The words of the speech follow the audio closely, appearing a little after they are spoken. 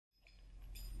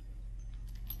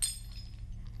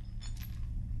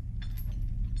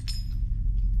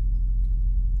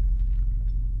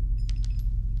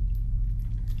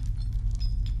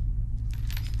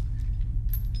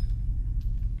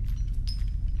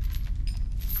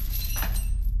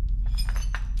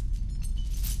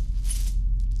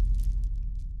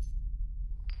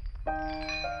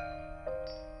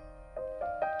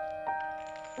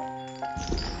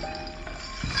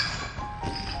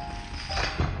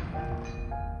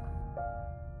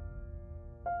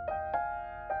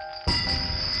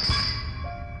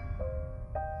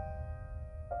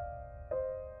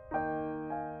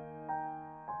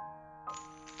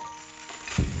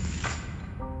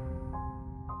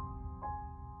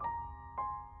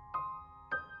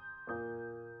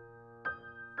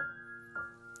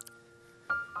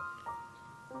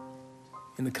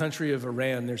In the country of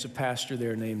Iran, there's a pastor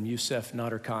there named Youssef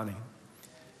Nadarkhani.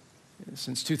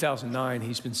 Since 2009,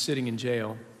 he's been sitting in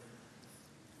jail,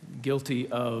 guilty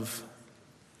of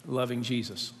loving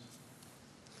Jesus.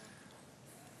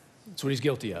 That's what he's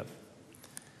guilty of.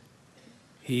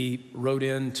 He wrote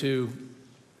into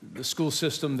the school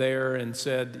system there and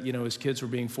said, you know, his kids were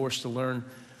being forced to learn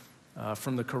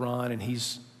from the Quran, and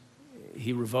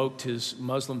he revoked his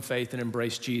Muslim faith and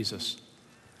embraced Jesus.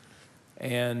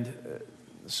 And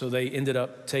so they ended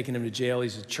up taking him to jail.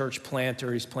 He's a church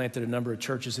planter. He's planted a number of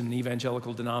churches in an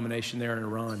evangelical denomination there in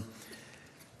Iran.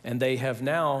 And they have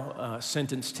now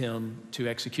sentenced him to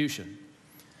execution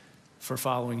for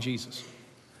following Jesus.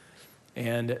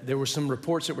 And there were some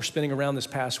reports that were spinning around this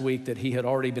past week that he had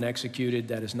already been executed.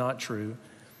 That is not true.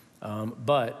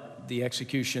 But the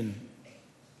execution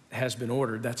has been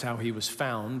ordered. That's how he was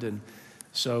found. And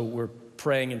so we're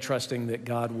praying and trusting that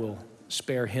God will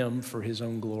spare him for his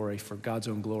own glory, for God's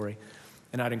own glory.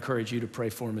 And I'd encourage you to pray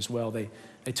for him as well. They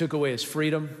took away his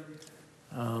freedom.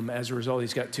 As a result,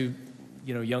 he's got two,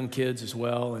 young kids as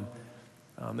well.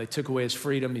 And they took away his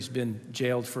freedom. He's been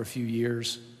jailed for a few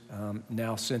years,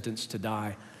 now sentenced to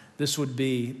die. This would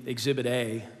be Exhibit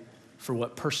A for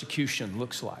what persecution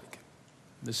looks like.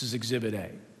 This is Exhibit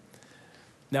A.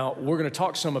 Now, we're going to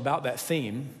talk some about that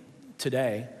theme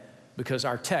today because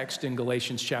our text in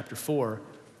Galatians chapter 4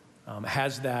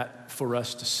 has that for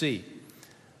us to see.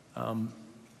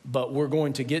 But we're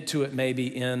going to get to it maybe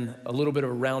in a little bit of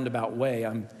a roundabout way.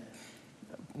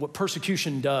 What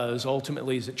persecution does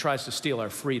ultimately is it tries to steal our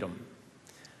freedom.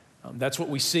 That's what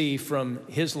we see from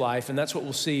his life, and that's what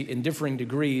we'll see in differing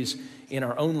degrees in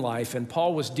our own life. And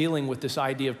Paul was dealing with this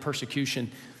idea of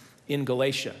persecution in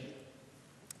Galatia.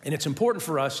 And it's important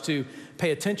for us to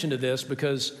pay attention to this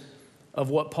because of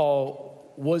what Paul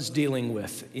was dealing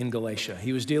with in Galatia.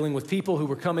 He was dealing with people who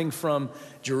were coming from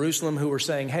Jerusalem who were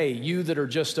saying, hey, you that are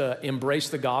just embrace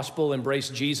the gospel, embrace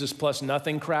Jesus plus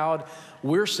nothing crowd,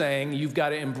 we're saying you've got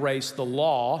to embrace the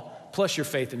law plus your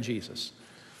faith in Jesus.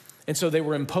 And so they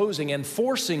were imposing and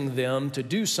forcing them to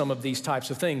do some of these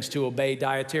types of things, to obey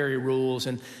dietary rules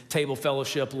and table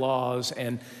fellowship laws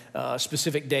and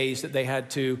specific days that they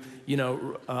had to,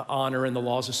 honor, and the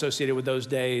laws associated with those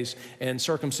days, and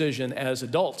circumcision as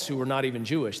adults who were not even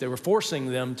Jewish. They were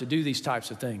forcing them to do these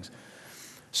types of things.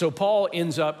 So Paul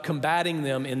ends up combating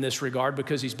them in this regard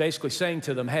because he's basically saying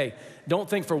to them, hey, don't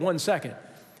think for 1 second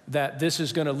that this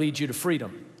is going to lead you to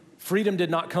freedom. Freedom did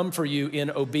not come for you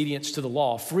in obedience to the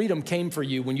law. Freedom came for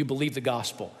you when you believed the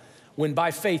gospel, when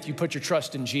by faith you put your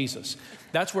trust in Jesus.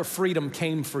 That's where freedom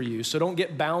came for you. So don't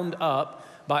get bound up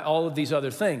by all of these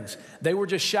other things. They were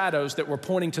just shadows that were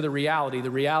pointing to the reality. The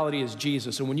reality is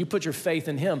Jesus. And when you put your faith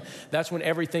in him, that's when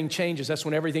everything changes. That's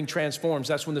when everything transforms.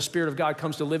 That's when the Spirit of God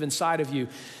comes to live inside of you.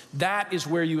 That is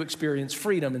where you experience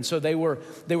freedom. And so they were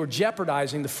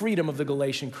jeopardizing the freedom of the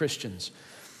Galatian Christians.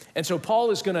 And so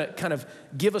Paul is going to kind of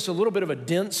give us a little bit of a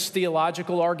dense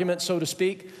theological argument, so to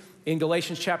speak, in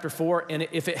Galatians chapter 4. And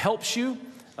if it helps you,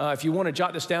 if you want to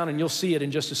jot this down, and you'll see it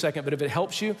in just a second, but if it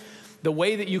helps you, the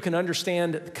way that you can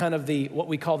understand kind of what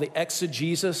we call the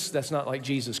exegesis, that's not like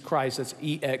Jesus Christ, that's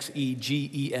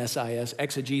E-X-E-G-E-S-I-S,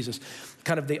 exegesis,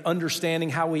 kind of the understanding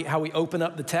how we open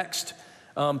up the text.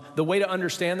 The way to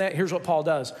understand that, here's what Paul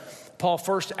does. Paul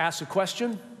first asks a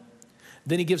question,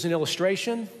 then he gives an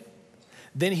illustration,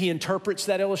 then he interprets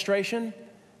that illustration,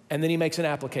 and then he makes an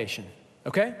application,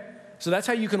 okay? So that's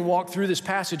how you can walk through this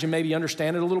passage and maybe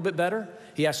understand it a little bit better.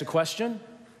 He asks a question,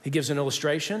 he gives an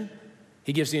illustration,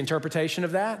 he gives the interpretation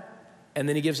of that, and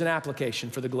then he gives an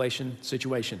application for the Galatian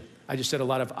situation. I just said a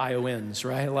lot of IONs,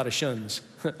 right? A lot of shuns.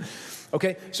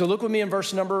 Okay, so look with me in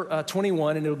verse number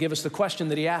 21, and it'll give us the question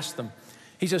that he asked them.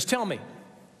 He says, tell me,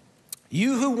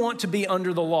 you who want to be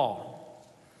under the law,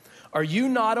 are you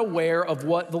not aware of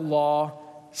what the law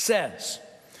says?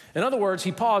 In other words,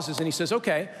 he pauses and he says,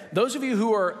 okay, those of you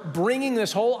who are bringing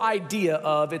this whole idea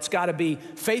of it's got to be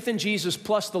faith in Jesus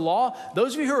plus the law,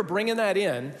 those of you who are bringing that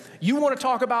in, you want to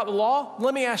talk about the law?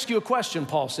 Let me ask you a question,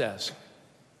 Paul says.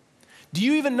 Do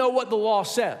you even know what the law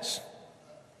says?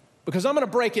 Because I'm going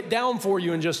to break it down for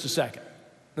you in just a second.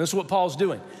 This is what Paul's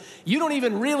doing. You don't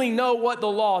even really know what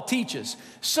the law teaches.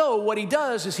 So what he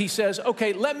does is he says,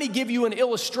 okay, let me give you an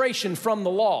illustration from the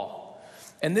law.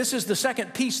 And this is the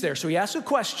second piece there. So he asks a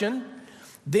question,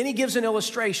 then he gives an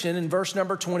illustration in verse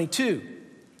number 22.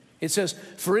 It says,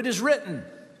 for it is written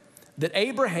that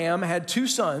Abraham had 2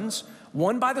 sons,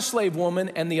 one by the slave woman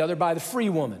and the other by the free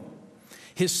woman.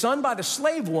 His son by the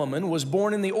slave woman was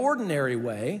born in the ordinary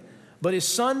way, but his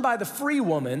son by the free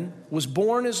woman was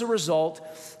born as a result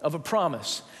of a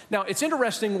promise. Now, it's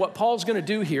interesting what Paul's going to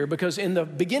do here, because in the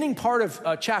beginning part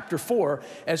of chapter 4,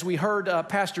 as we heard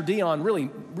Pastor Dion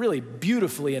really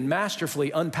beautifully and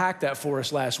masterfully unpack that for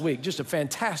us last week, just a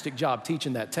fantastic job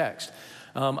teaching that text.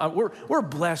 We're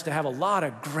blessed to have a lot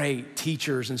of great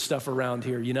teachers and stuff around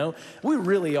here, you know. We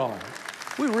really are.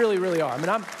 We really, really are. I mean,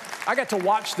 I got to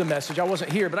watch the message. I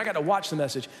wasn't here, but I got to watch the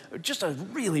message. Just a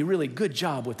really, really good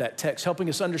job with that text, helping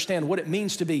us understand what it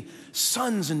means to be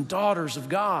sons and daughters of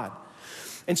God.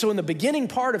 And so in the beginning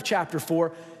part of chapter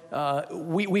 4,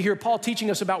 we hear Paul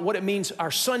teaching us about what it means,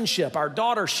 our sonship, our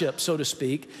daughtership, so to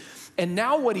speak. And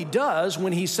now what he does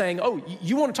when he's saying, oh,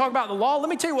 you want to talk about the law? Let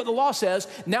me tell you what the law says.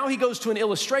 Now he goes to an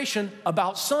illustration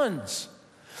about sons.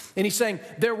 And he's saying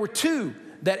there were two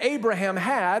that Abraham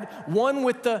had, one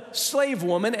with the slave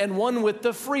woman and one with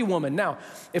the free woman. Now,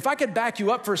 if I could back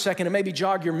you up for a second and maybe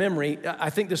jog your memory, I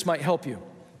think this might help you.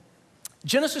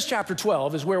 Genesis chapter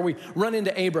 12 is where we run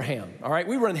into Abraham, all right?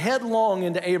 We run headlong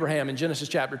into Abraham in Genesis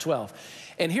chapter 12.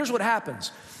 And here's what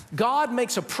happens. God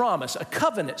makes a promise, a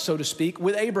covenant, so to speak,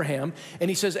 with Abraham. And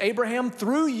he says, Abraham,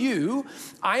 through you,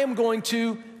 I am going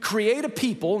to create a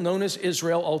people known as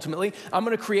Israel ultimately. I'm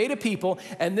going to create a people,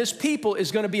 and this people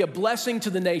is going to be a blessing to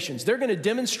the nations. They're going to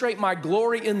demonstrate my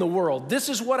glory in the world. This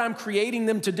is what I'm creating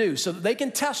them to do, so that they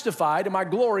can testify to my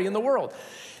glory in the world.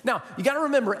 Now, you got to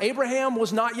remember, Abraham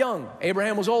was not young.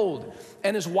 Abraham was old,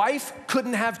 and his wife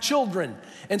couldn't have children.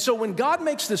 And so when God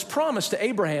makes this promise to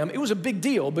Abraham, it was a big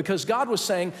deal, because God was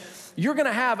saying,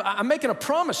 I'm making a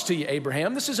promise to you,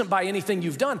 Abraham. This isn't by anything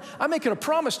you've done. I'm making a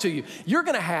promise to you. You're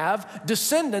going to have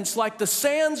descendants like the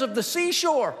sands of the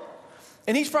seashore.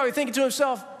 And he's probably thinking to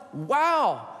himself,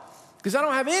 wow, because I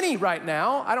don't have any right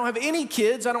now. I don't have any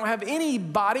kids. I don't have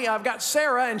anybody. I've got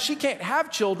Sarah, and she can't have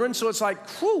children. So it's like,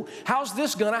 whew, how's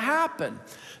this going to happen?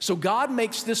 So God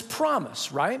makes this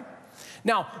promise, right?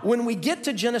 Now, when we get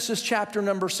to Genesis chapter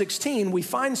number 16, we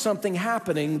find something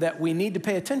happening that we need to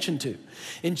pay attention to.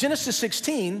 In Genesis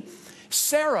 16,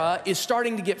 Sarah is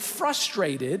starting to get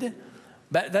frustrated.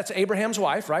 That's Abraham's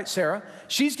wife, right? Sarah.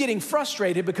 She's getting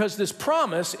frustrated because this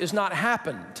promise is not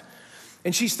happened.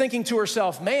 And she's thinking to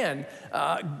herself, man,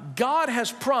 God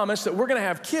has promised that we're going to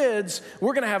have kids,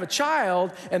 we're going to have a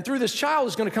child, and through this child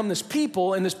is going to come this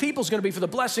people, and this people is going to be for the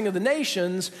blessing of the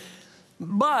nations,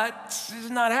 but it's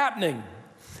not happening.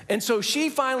 And so she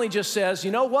finally just says,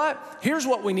 you know what? Here's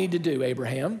what we need to do,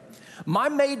 Abraham. My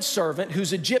maidservant,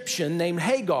 who's Egyptian, named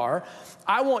Hagar,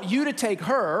 I want you to take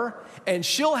her, and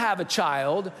she'll have a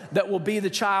child that will be the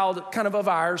child kind of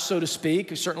ours, so to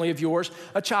speak, certainly of yours,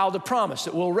 a child of promise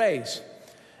that we'll raise.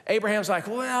 Abraham's like,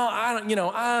 well, I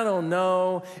don't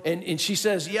know. And she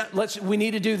says, yeah, we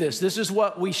need to do this. This is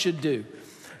what we should do.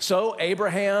 So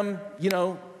Abraham,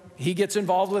 he gets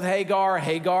involved with Hagar.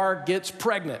 Hagar gets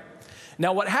pregnant.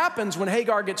 Now, what happens when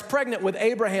Hagar gets pregnant with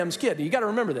Abraham's kid? You got to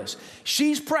remember this.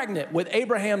 She's pregnant with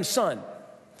Abraham's son.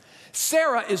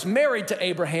 Sarah is married to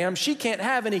Abraham. She can't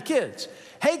have any kids.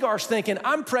 Hagar's thinking,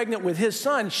 I'm pregnant with his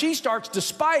son. She starts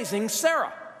despising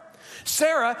Sarah.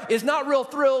 Sarah is not real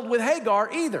thrilled with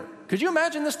Hagar either. Could you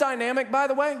imagine this dynamic, by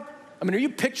the way? I mean, are you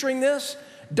picturing this?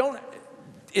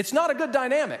 It's not a good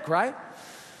dynamic, right?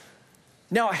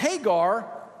 Now, Hagar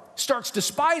starts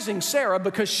despising Sarah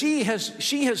because she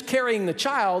is carrying the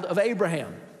child of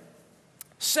Abraham.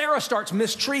 Sarah starts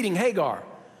mistreating Hagar.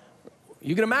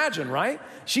 You can imagine, right?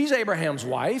 She's Abraham's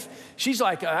wife. She's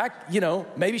like,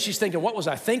 maybe she's thinking, what was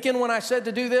I thinking when I said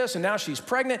to do this? And now she's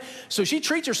pregnant. So she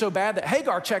treats her so bad that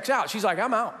Hagar checks out. She's like,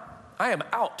 I'm out. I am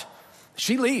out.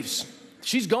 She leaves.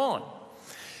 She's gone.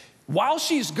 While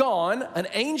she's gone, an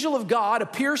angel of God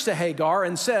appears to Hagar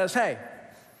and says, hey,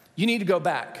 you need to go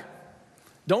back.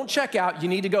 Don't check out. You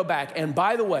need to go back. And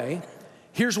by the way,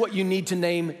 here's what you need to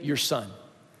name your son.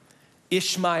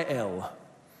 Ishmael.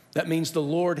 That means the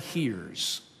Lord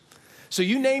hears. So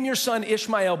you name your son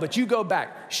Ishmael, but you go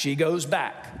back. She goes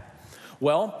back.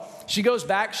 Well, she goes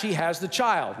back. She has the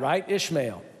child, right?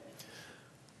 Ishmael.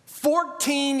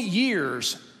 14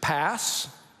 years pass.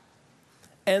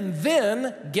 And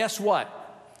then, guess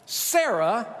what?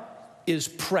 Sarah is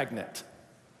pregnant.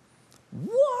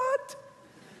 What?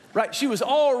 Right? She was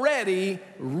already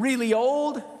really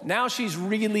old. Now she's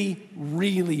really,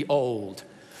 really old.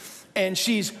 And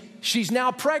she's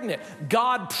now pregnant.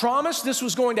 God promised this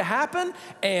was going to happen,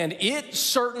 and it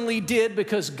certainly did,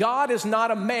 because God is not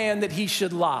a man that he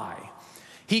should lie.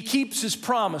 He keeps his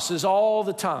promises all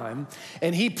the time,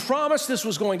 and he promised this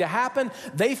was going to happen.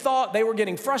 They thought they were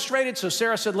getting frustrated, so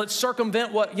Sarah said, let's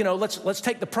circumvent let's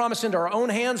take the promise into our own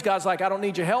hands. God's like, I don't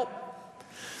need your help.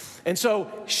 And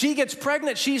so she gets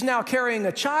pregnant. She's now carrying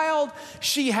a child.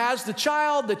 She has the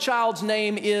child. The child's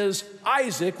name is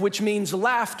Isaac, which means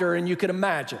laughter, and you can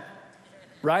imagine,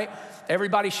 right?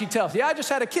 Everybody she tells, yeah, I just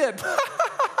had a kid.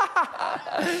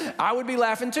 I would be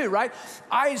laughing too, right?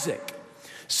 Isaac.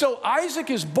 So Isaac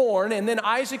is born, and then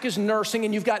Isaac is nursing,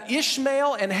 and you've got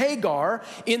Ishmael and Hagar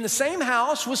in the same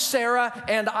house with Sarah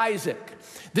and Isaac.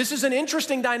 This is an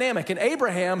interesting dynamic. And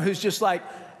Abraham, who's just like,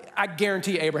 I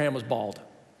guarantee Abraham was bald.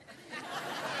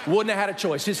 Wouldn't have had a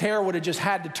choice. His hair would have just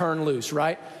had to turn loose,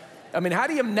 right? I mean, how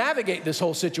do you navigate this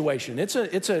whole situation? It's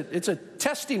a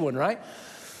testy one, right?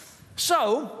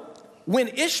 So when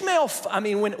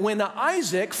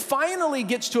Isaac finally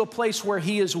gets to a place where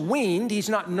he is weaned, he's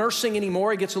not nursing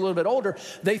anymore, he gets a little bit older,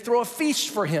 they throw a feast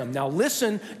for him. Now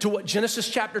listen to what Genesis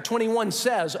chapter 21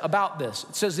 says about this.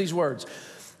 It says these words.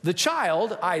 The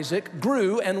child, Isaac,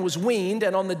 grew and was weaned,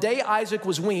 and on the day Isaac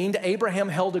was weaned, Abraham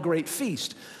held a great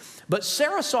feast. But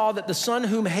Sarah saw that the son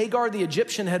whom Hagar the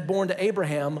Egyptian had borne to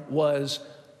Abraham was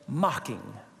mocking.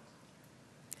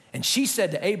 And she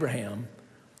said to Abraham,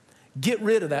 get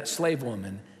rid of that slave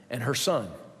woman and her son.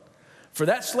 For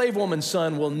that slave woman's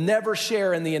son will never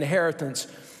share in the inheritance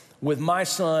with my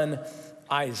son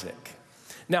Isaac.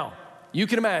 Now, you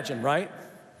can imagine, right?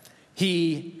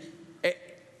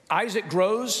 Isaac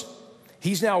grows.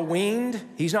 He's now weaned.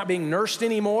 He's not being nursed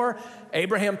anymore.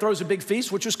 Abraham throws a big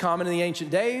feast, which was common in the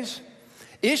ancient days.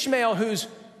 Ishmael, who's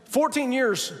 14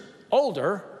 years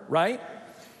older, right,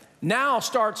 now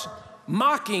starts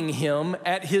mocking him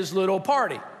at his little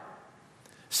party.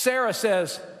 Sarah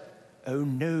says, oh,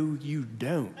 no, you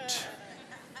don't.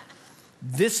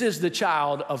 This is the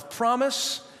child of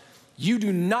promise. You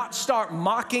do not start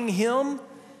mocking him.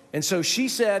 And so she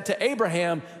said to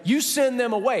Abraham, you send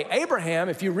them away. Abraham,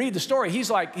 if you read the story, he's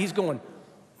going,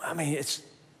 I mean,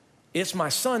 it's my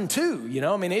son too, you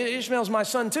know? I mean, Ishmael's my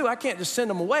son too. I can't just send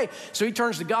him away. So he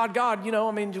turns to God, you know,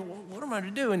 I mean, what am I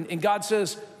to do? And God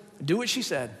says, do what she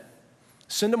said.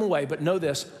 Send them away, but know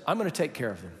this, I'm going to take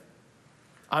care of them.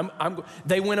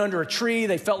 They went under a tree.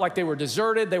 They felt like they were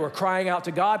deserted. They were crying out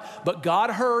to God, but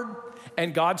God heard,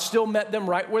 and God still met them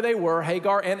right where they were,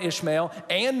 Hagar and Ishmael,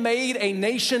 and made a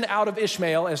nation out of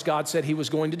Ishmael as God said he was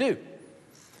going to do.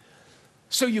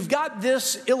 So you've got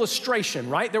this illustration,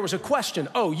 right? There was a question.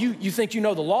 Oh, you think you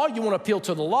know the law? You want to appeal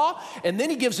to the law? And then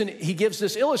he gives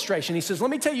this illustration. He says, let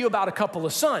me tell you about a couple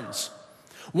of sons.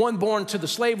 One born to the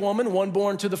slave woman, one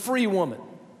born to the free woman.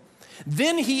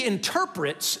 Then he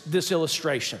interprets this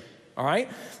illustration, all right?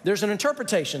 There's an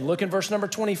interpretation. Look in verse number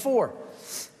 24.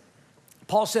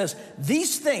 Paul says,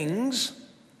 these things,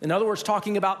 in other words,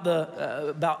 talking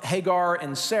about Hagar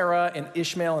and Sarah and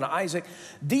Ishmael and Isaac,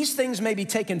 these things may be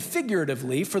taken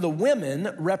figuratively, for the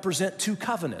women represent two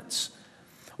covenants.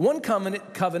 One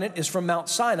covenant is from Mount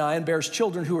Sinai and bears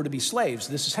children who are to be slaves.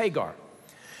 This is Hagar.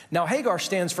 Now, Hagar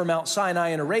stands for Mount Sinai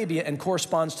in Arabia and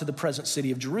corresponds to the present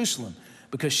city of Jerusalem,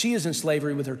 because she is in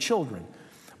slavery with her children.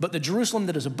 But the Jerusalem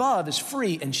that is above is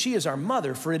free, and she is our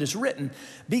mother, for it is written,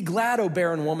 be glad, O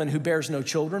barren woman who bears no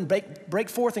children. Break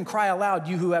forth and cry aloud,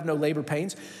 you who have no labor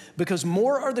pains, because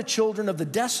more are the children of the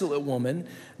desolate woman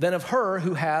than of her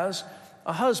who has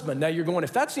a husband. Now you're going,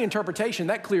 if that's the interpretation,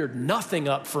 that cleared nothing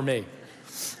up for me,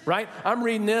 right? I'm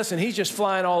reading this, and he's just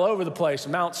flying all over the place.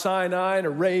 Mount Sinai and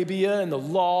Arabia and the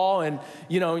law, and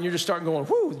and you're just starting going,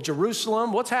 whoo,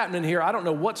 Jerusalem, what's happening here? I don't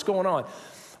know what's going on.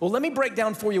 Well, let me break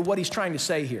down for you what he's trying to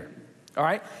say here, all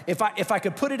right? If I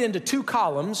could put it into two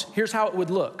columns, here's how it would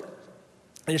look.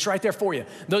 And it's right there for you.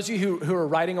 Those of you who are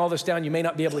writing all this down, you may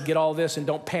not be able to get all this, and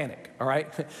don't panic, all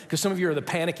right? Because some of you are the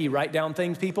panicky write down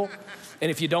things people.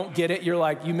 And if you don't get it, you're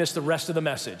like, you missed the rest of the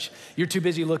message. You're too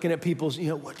busy looking at people's,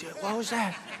 what was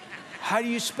that? How do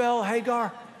you spell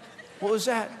Hagar? What was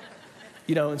that?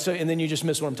 And then you just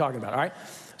miss what I'm talking about, all right?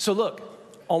 So look,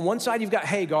 on one side you've got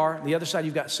Hagar, the other side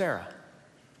you've got Sarah.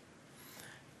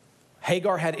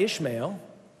 Hagar had Ishmael,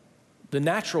 the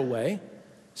natural way.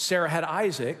 Sarah had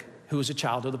Isaac, who was a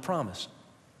child of the promise.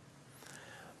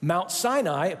 Mount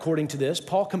Sinai, according to this,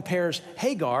 Paul compares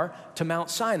Hagar to Mount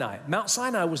Sinai. Mount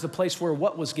Sinai was the place where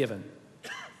what was given?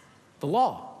 The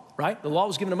law, right? The law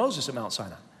was given to Moses at Mount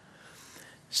Sinai.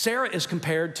 Sarah is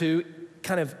compared to,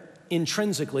 kind of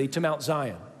intrinsically, to Mount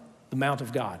Zion, the Mount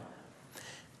of God.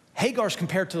 Hagar's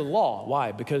compared to the law.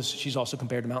 Why? Because she's also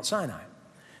compared to Mount Sinai.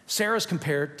 Sarah's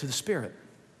compared to the Spirit.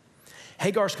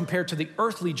 Hagar's compared to the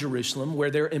earthly Jerusalem, where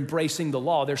they're embracing the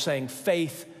law. They're saying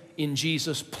faith in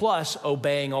Jesus plus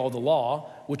obeying all the law,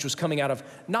 which was coming out of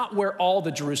not where all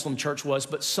the Jerusalem church was,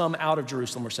 but some out of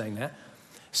Jerusalem were saying that.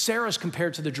 Sarah's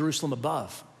compared to the Jerusalem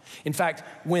above, In fact,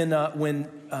 when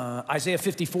Isaiah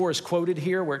 54 is quoted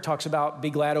here, where it talks about, be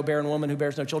glad, O barren woman who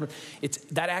bears no children,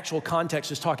 that actual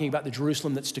context is talking about the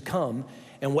Jerusalem that's to come.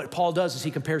 And what Paul does is he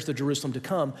compares the Jerusalem to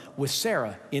come with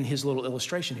Sarah in his little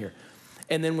illustration here.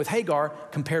 And then with Hagar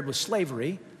compared with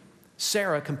slavery,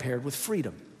 Sarah compared with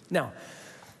freedom. Now,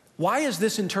 why is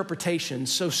this interpretation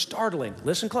so startling?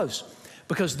 Listen close.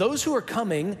 Because those who are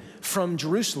coming from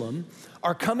Jerusalem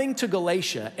are coming to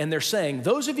Galatia, and they're saying,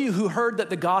 those of you who heard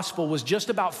that the gospel was just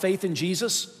about faith in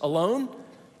Jesus alone,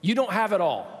 you don't have it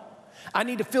all. I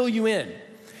need to fill you in.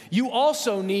 You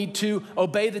also need to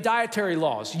obey the dietary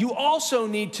laws. You also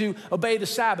need to obey the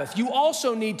Sabbath. You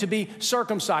also need to be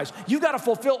circumcised. You got to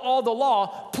fulfill all the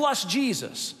law plus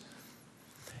Jesus.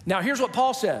 Now, here's what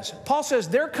Paul says. Paul says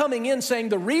they're coming in saying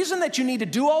the reason that you need to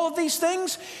do all of these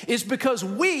things is because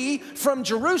we from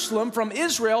Jerusalem, from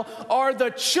Israel, are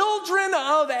the children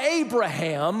of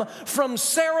Abraham from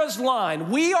Sarah's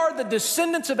line. We are the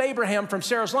descendants of Abraham from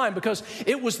Sarah's line because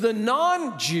it was the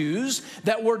non-Jews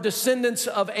that were descendants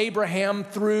of Abraham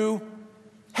through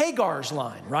Hagar's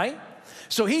line, right?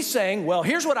 So he's saying, well,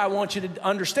 here's what I want you to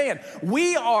understand.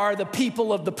 We are the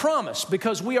people of the promise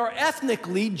because we are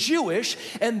ethnically Jewish,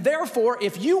 and therefore,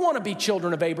 if you want to be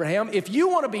children of Abraham, if you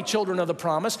want to be children of the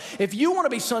promise, if you want to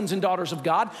be sons and daughters of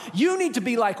God, you need to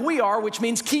be like we are, which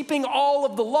means keeping all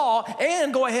of the law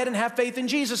and go ahead and have faith in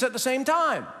Jesus at the same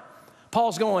time.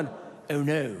 Paul's going, oh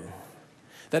no,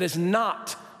 that is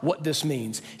not what this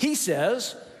means. He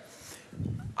says,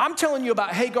 I'm telling you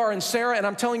about Hagar and Sarah, and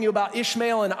I'm telling you about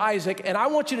Ishmael and Isaac, and I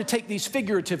want you to take these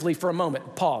figuratively for a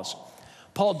moment. Pause.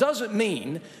 Paul doesn't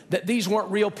mean that these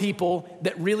weren't real people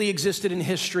that really existed in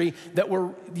history that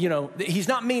were, he's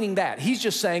not meaning that. He's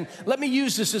just saying, let me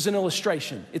use this as an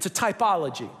illustration. It's a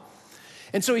typology.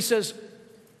 And so he says,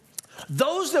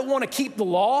 those that want to keep the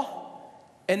law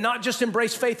and not just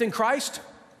embrace faith in Christ,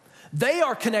 they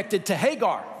are connected to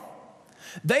Hagar.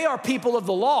 They are people of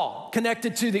the law,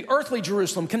 connected to the earthly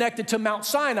Jerusalem, connected to Mount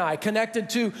Sinai, connected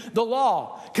to the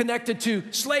law, connected to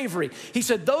slavery. He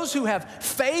said, those who have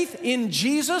faith in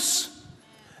Jesus,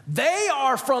 they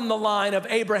are from the line of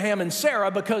Abraham and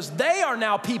Sarah because they are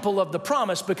now people of the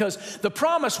promise, because the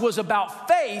promise was about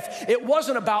faith. It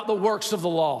wasn't about the works of the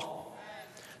law.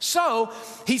 So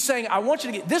he's saying, I want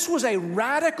you to get, this was a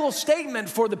radical statement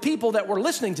for the people that were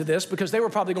listening to this because they were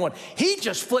probably going, he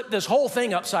just flipped this whole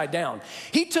thing upside down.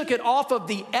 He took it off of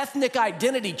the ethnic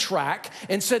identity track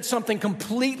and said something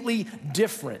completely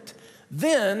different.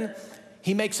 Then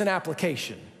he makes an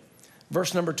application.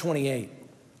 Verse number 28.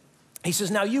 He says,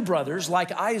 now you brothers,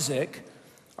 like Isaac,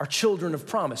 are children of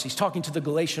promise. He's talking to the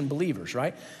Galatian believers,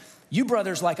 right? You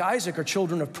brothers, like Isaac, are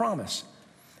children of promise.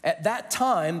 At that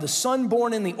time, the son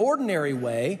born in the ordinary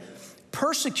way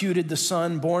persecuted the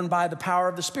son born by the power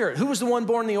of the Spirit. Who was the one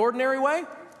born in the ordinary way?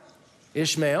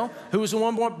 Ishmael. Who was the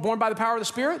one born by the power of the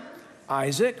Spirit?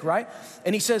 Isaac, right?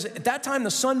 And he says, at that time, the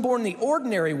son born in the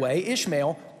ordinary way,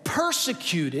 Ishmael,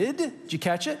 persecuted, did you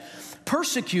catch it?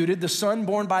 Persecuted the son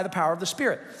born by the power of the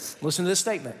Spirit. Listen to this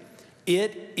statement.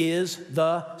 It is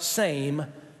the same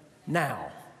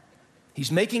now.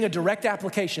 He's making a direct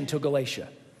application to Galatia.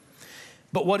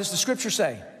 But what does the scripture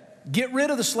say? Get rid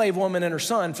of the slave woman and her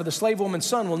son, for the slave woman's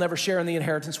son will never share in the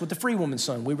inheritance with the free woman's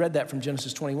son. We read that from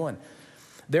Genesis 21.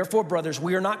 Therefore, brothers,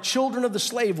 we are not children of the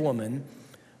slave woman,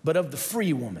 but of the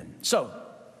free woman. So,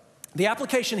 the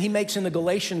application he makes in the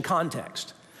Galatian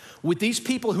context, with these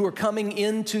people who are coming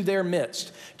into their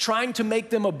midst, trying to make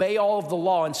them obey all of the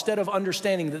law instead of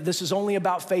understanding that this is only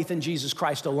about faith in Jesus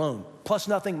Christ alone, plus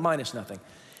nothing, minus nothing.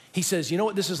 He says, you know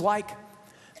what this is like?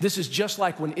 This is just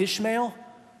like when Ishmael,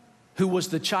 who was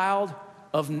the child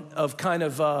of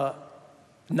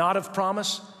not of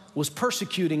promise, was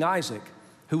persecuting Isaac,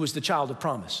 who was the child of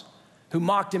promise, who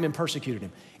mocked him and persecuted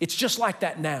him. It's just like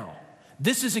that now.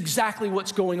 This is exactly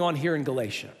what's going on here in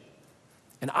Galatia.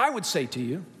 And I would say to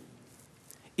you,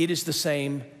 it is the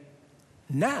same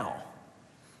now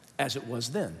as it was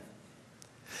then.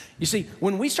 You see,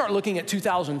 when we start looking at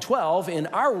 2012 in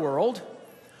our world,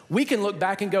 we can look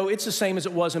back and go, it's the same as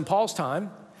it was in Paul's time,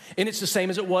 and it's the same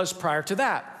as it was prior to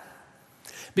that.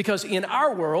 Because in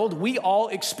our world, we all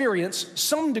experience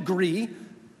some degree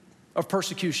of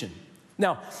persecution.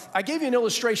 Now, I gave you an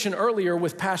illustration earlier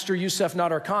with Pastor Youssef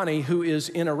Nadarkhani, who is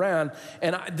in Iran,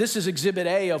 and this is exhibit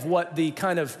A of what the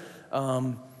kind of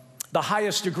the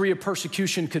highest degree of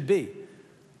persecution could be,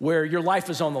 where your life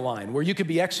is on the line, where you could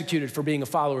be executed for being a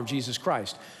follower of Jesus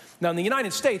Christ. Now, in the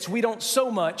United States, we don't so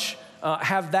much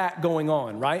have that going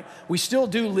on, right? We still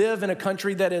do live in a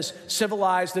country that is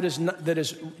civilized, that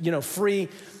is free,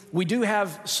 We do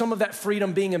have some of that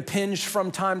freedom being impinged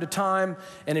from time to time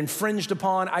and infringed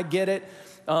upon. I get it.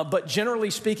 But generally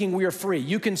speaking, we are free.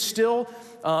 You can still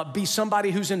be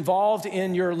somebody who's involved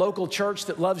in your local church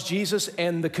that loves Jesus,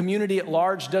 and the community at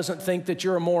large doesn't think that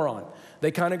you're a moron. They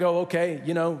kind of go, okay,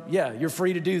 yeah, you're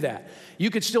free to do that. You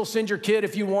could still send your kid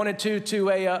if you wanted to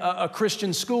a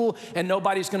Christian school, and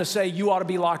nobody's going to say you ought to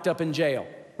be locked up in jail,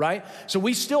 right? So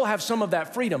we still have some of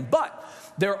that freedom, but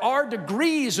there are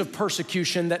degrees of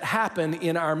persecution that happen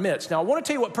in our midst. Now, I want to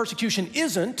tell you what persecution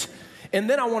isn't, and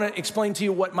then I want to explain to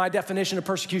you what my definition of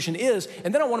persecution is,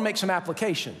 and then I want to make some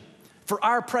application for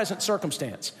our present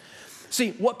circumstance.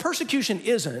 See, what persecution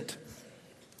isn't,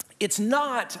 it's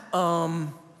not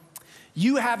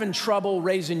you having trouble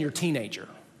raising your teenager.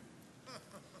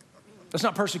 That's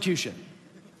not persecution.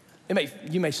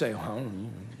 You may say, oh,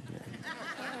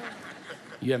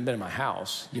 you haven't been in my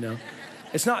house,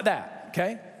 It's not that,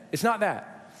 okay? It's not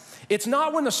that. It's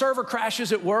not when the server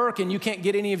crashes at work and you can't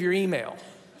get any of your email.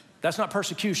 That's not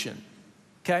persecution,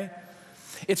 okay?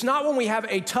 It's not when we have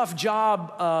a tough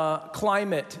job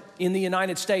climate in the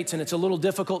United States and it's a little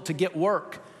difficult to get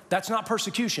work. That's not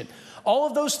persecution. All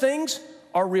of those things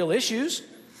are real issues.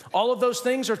 All of those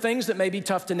things are things that may be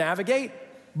tough to navigate,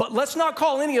 but let's not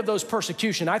call any of those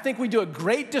persecution. I think we do a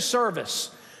great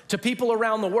disservice to people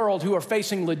around the world who are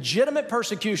facing legitimate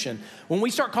persecution when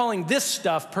we start calling this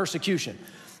stuff persecution.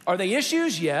 Are they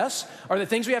issues? Yes. Are they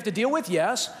things we have to deal with?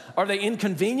 Yes. Are they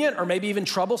inconvenient or maybe even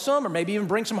troublesome or maybe even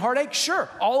bring some heartache? Sure,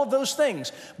 all of those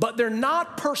things, but they're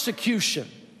not persecution.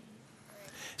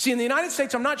 See, in the United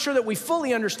States, I'm not sure that we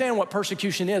fully understand what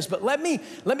persecution is, but let me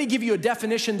give you a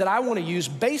definition that I want to use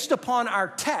based upon our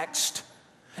text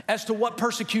as to what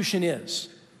persecution is.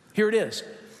 Here it is.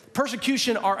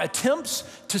 Persecution are attempts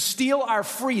to steal our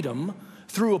freedom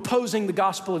through opposing the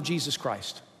gospel of Jesus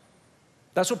Christ.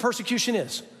 That's what persecution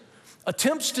is.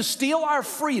 Attempts to steal our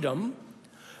freedom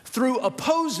through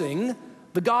opposing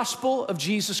the gospel of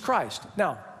Jesus Christ.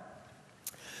 Now,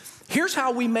 here's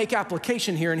how we make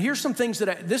application here, and here's some things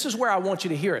this is where I want you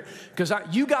to hear it, because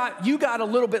you got a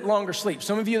little bit longer sleep.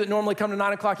 Some of you that normally come to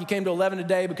 9 o'clock, you came to 11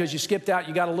 today because you skipped out,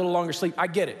 you got a little longer sleep. I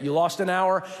get it. You lost an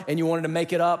hour and you wanted to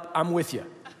make it up. I'm with you.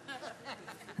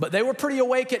 But they were pretty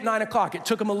awake at 9 o'clock. It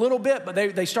took them a little bit, but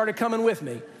they started coming with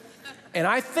me. And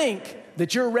I think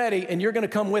that you're ready and you're going to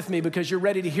come with me because you're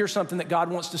ready to hear something that God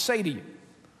wants to say to you.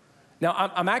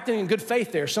 Now, I'm acting in good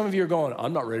faith there. Some of you are going,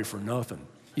 I'm not ready for nothing,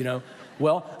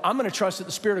 Well, I'm going to trust that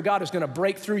the Spirit of God is going to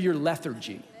break through your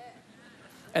lethargy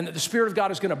and that the Spirit of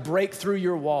God is going to break through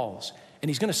your walls. And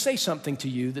He's going to say something to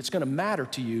you that's going to matter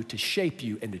to you, to shape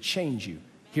you, and to change you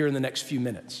here in the next few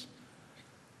minutes.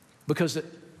 Because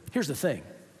here's the thing.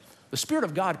 The Spirit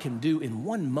of God can do in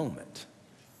one moment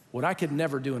what I could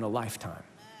never do in a lifetime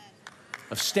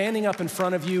of standing up in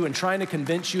front of you and trying to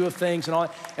convince you of things and all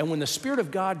that. And when the Spirit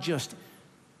of God just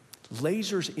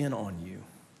lasers in on you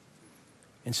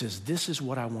and says, this is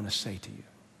what I want to say to you,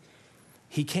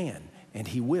 He can and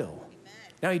He will.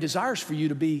 Now, He desires for you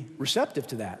to be receptive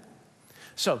to that.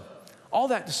 So, all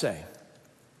that to say,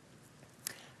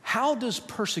 how does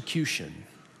persecution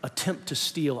attempt to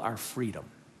steal our freedom?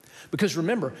 Because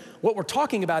remember, what we're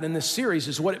talking about in this series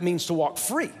is what it means to walk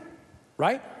free,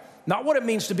 right? Not what it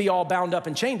means to be all bound up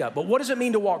and chained up, but what does it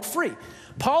mean to walk free?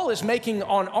 Paul is making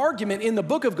an argument in the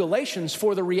book of Galatians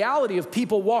for the reality of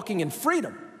people walking in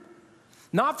freedom,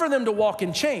 not for them to walk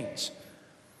in chains.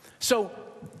 So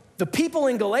the people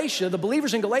in Galatia, the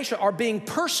believers in Galatia, are being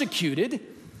persecuted,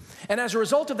 and as a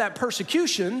result of that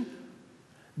persecution,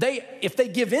 if they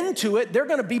give in to it, they're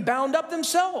going to be bound up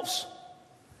themselves.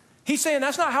 He's saying,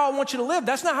 that's not how I want you to live.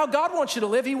 That's not how God wants you to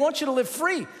live. He wants you to live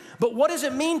free. But what does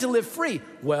it mean to live free?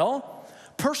 Well,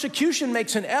 persecution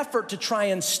makes an effort to try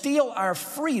and steal our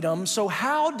freedom. So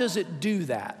how does it do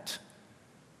that?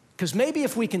 Because maybe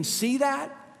if we can see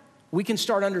that, we can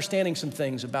start understanding some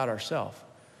things about ourselves.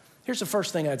 Here's the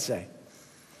first thing I'd say.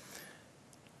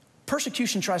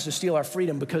 Persecution tries to steal our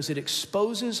freedom because it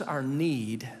exposes our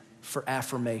need for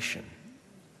affirmation.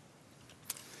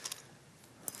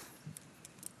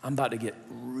 I'm about to get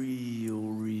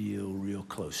real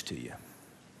close to you.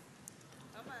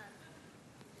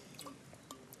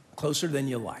 Closer than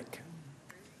you like.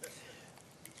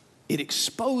 It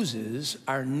exposes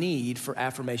our need for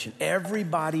affirmation.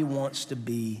 Everybody wants to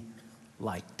be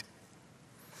liked.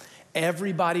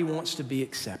 Everybody wants to be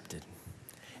accepted.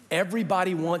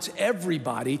 Everybody wants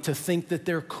everybody to think that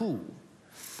they're cool.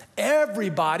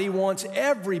 Everybody wants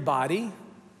everybody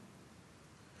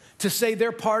to say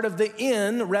they're part of the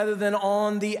in rather than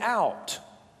on the out.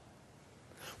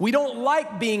 We don't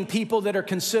like being people that are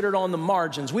considered on the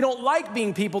margins. We don't like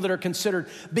being people that are considered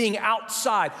being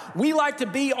outside. We like to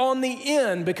be on the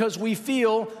end because we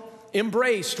feel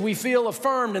embraced, we feel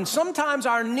affirmed, and sometimes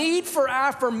our need for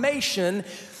affirmation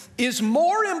is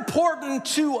more important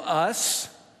to us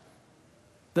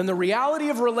than the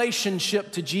reality of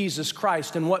relationship to Jesus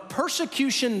Christ. And what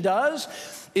persecution does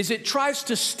is it tries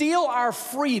to steal our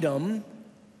freedom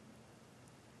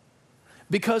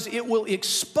because it will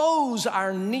expose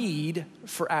our need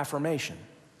for affirmation.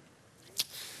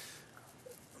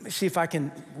 Let me see if I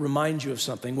can remind you of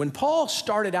something. When Paul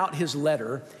started out his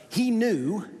letter, he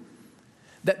knew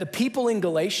that the people in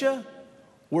Galatia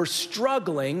were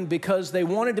struggling because they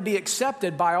wanted to be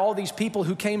accepted by all these people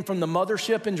who came from the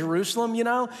mothership in Jerusalem,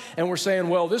 and were saying,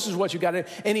 well, this is what you got to do.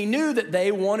 And he knew that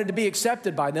they wanted to be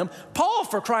accepted by them. Paul,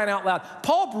 for crying out loud,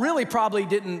 Paul really probably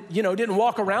didn't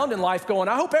walk around in life going,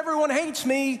 I hope everyone hates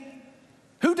me.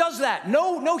 Who does that?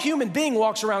 No human being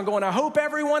walks around going, I hope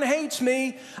everyone hates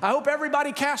me. I hope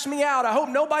everybody casts me out. I hope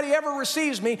nobody ever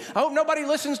receives me. I hope nobody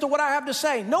listens to what I have to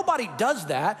say. Nobody does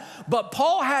that. But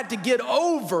Paul had to get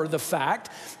over the fact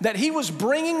that he was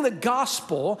bringing the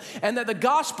gospel and that the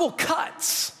gospel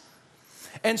cuts.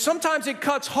 And sometimes it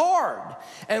cuts hard.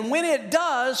 And when it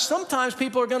does, sometimes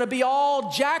people are going to be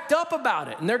all jacked up about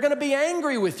it. And they're going to be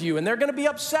angry with you. And they're going to be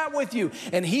upset with you.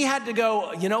 And he had to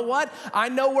go, you know what? I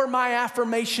know where my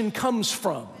affirmation comes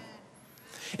from.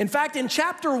 In fact, in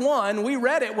chapter 1, we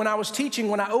read it when I was teaching,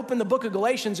 when I opened the book of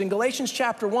Galatians. In Galatians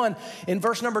chapter 1, in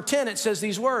verse number 10, it says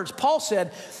these words. Paul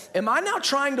said, am I now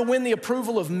trying to win the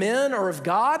approval of men or of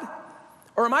God?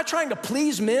 Or am I trying to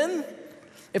please men?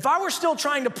 If I were still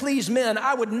trying to please men,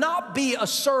 I would not be a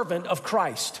servant of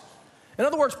Christ. In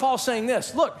other words, Paul's saying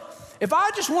this, look, if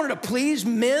I just wanted to please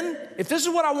men, if this is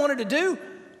what I wanted to do,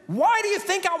 why do you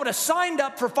think I would have signed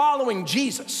up for following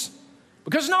Jesus?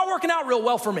 Because it's not working out real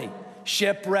well for me.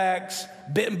 Shipwrecks,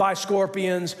 bitten by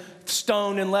scorpions,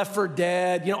 stoned and left for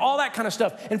dead, all that kind of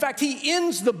stuff. In fact, he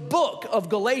ends the book of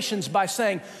Galatians by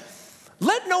saying,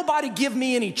 let nobody give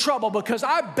me any trouble because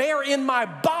I bear in my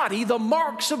body the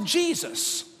marks of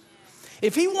Jesus.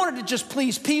 If he wanted to just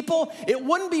please people, it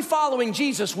wouldn't be following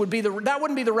Jesus, that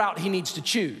wouldn't be the route he needs to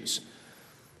choose.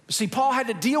 See, Paul had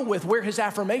to deal with where his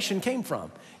affirmation came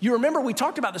from. You remember we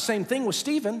talked about the same thing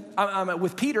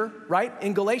with Peter, right,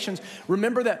 in Galatians.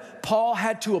 Remember that Paul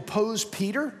had to oppose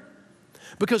Peter?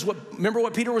 Because remember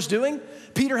what Peter was doing?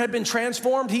 Peter had been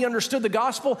transformed. He understood the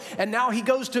gospel. And now he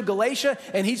goes to Galatia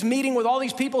and he's meeting with all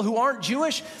these people who aren't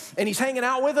Jewish. And he's hanging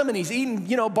out with them and he's eating,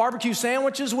 barbecue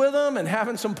sandwiches with them and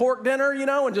having some pork dinner,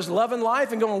 and just loving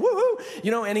life and going,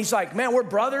 woohoo. And he's like, man, we're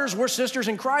brothers. We're sisters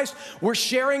in Christ. We're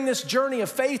sharing this journey of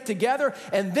faith together.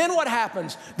 And then what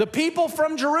happens? The people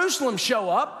from Jerusalem show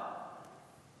up.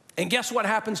 And guess what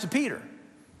happens to Peter?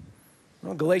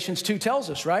 Well, Galatians 2 tells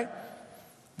us, right?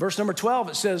 Verse number 12,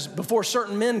 it says, before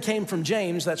certain men came from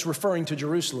James, that's referring to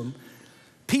Jerusalem,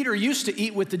 Peter used to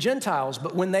eat with the Gentiles,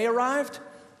 but when they arrived,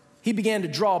 he began to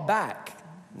draw back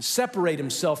and separate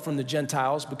himself from the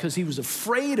Gentiles because he was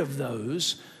afraid of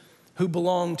those who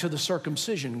belonged to the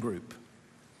circumcision group.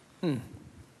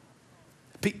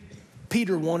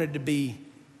 Peter wanted to be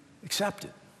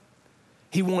accepted.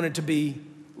 He wanted to be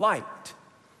liked.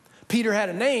 Peter had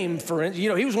a name for it. He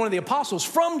was one of the apostles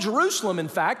from Jerusalem, in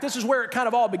fact. This is where it kind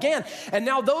of all began. And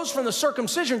now those from the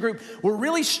circumcision group were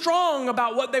really strong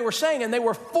about what they were saying, and they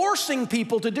were forcing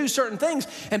people to do certain things.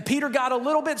 And Peter got a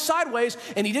little bit sideways,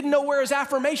 and he didn't know where his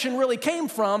affirmation really came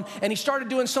from, and he started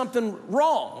doing something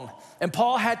wrong. And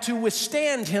Paul had to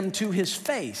withstand him to his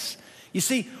face. You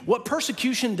see, what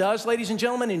persecution does, ladies and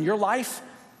gentlemen, in your life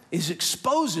is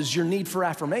exposes your need for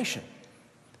affirmation.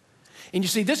 And you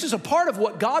see, this is a part of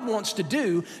what God wants to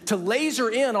do to laser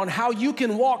in on how you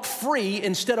can walk free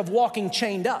instead of walking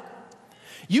chained up.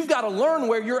 You've got to learn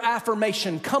where your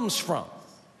affirmation comes from.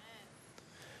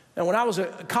 And when I was a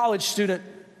college student,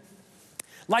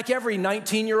 like every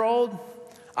 19-year-old,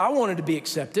 I wanted to be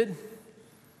accepted.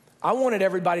 I wanted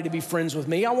everybody to be friends with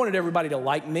me. I wanted everybody to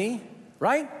like me,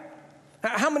 right?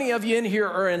 How many of you in here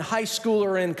are in high school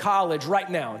or in college right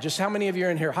now? Just how many of you are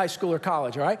in here, high school or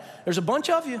college, all right? There's a bunch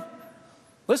of you.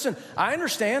 Listen, I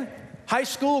understand, high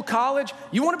school, college,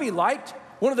 you want to be liked.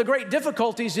 One of the great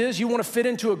difficulties is you want to fit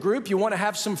into a group, you want to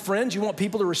have some friends, you want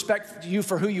people to respect you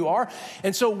for who you are.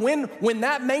 And so when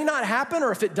that may not happen,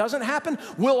 or if it doesn't happen,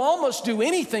 we'll almost do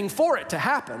anything for it to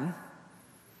happen,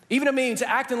 even if it means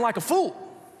acting like a fool.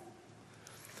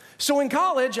 So in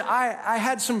college, I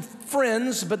had some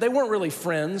friends, but they weren't really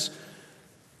friends,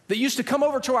 that used to come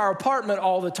over to our apartment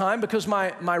all the time because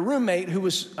my roommate, who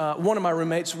was one of my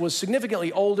roommates, was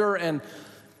significantly older, and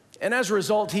And as a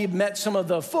result, he met some of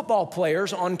the football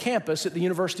players on campus at the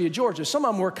University of Georgia. Some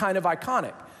of them were kind of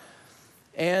iconic.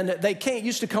 And they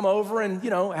used to come over and,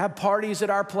 have parties at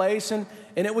our place, and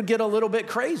it would get a little bit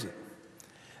crazy.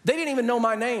 They didn't even know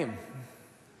my name.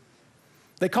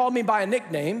 They called me by a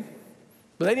nickname,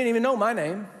 but they didn't even know my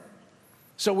name.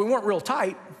 So we weren't real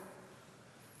tight.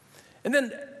 And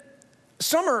then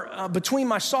summer between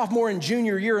my sophomore and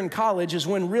junior year in college is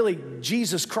when really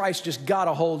Jesus Christ just got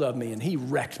a hold of me, and he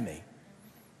wrecked me.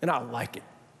 And I like it.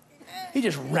 He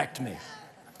just wrecked me.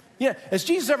 Yeah, has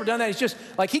Jesus ever done that? He's just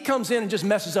like, he comes in and just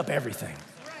messes up everything.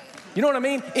 You know what I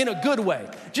mean? In a good way.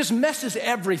 Just messes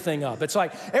everything up. It's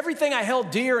like everything I held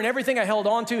dear and everything I held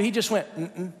on to, he just went,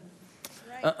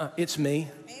 it's me.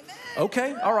 Amen.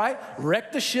 Okay, all right.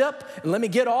 Wreck the ship and let me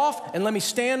get off and let me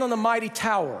stand on the mighty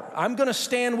tower. I'm going to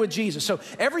stand with Jesus. So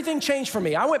everything changed for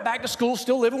me. I went back to school,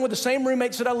 still living with the same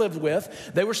roommates that I lived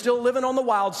with. They were still living on the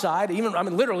wild side.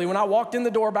 Literally, when I walked in the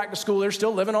door back to school, they're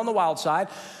still living on the wild side.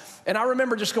 And I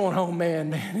remember just going, oh,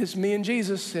 man, it's me and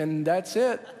Jesus, and that's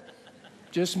it.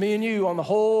 Just me and you on the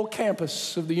whole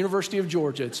campus of the University of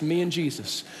Georgia. It's me and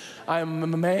Jesus. I am a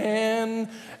man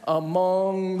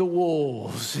among the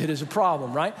wolves. It is a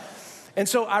problem, right? And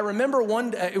so I remember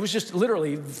one day, it was just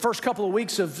literally the first couple of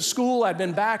weeks of school, I'd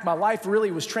been back. My life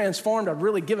really was transformed. I'd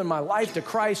really given my life to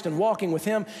Christ and walking with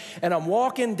him. And I'm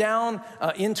walking down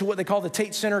into what they call the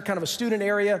Tate Center, kind of a student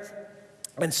area.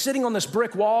 And sitting on this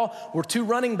brick wall were two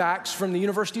running backs from the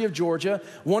University of Georgia,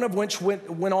 one of which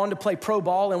went on to play pro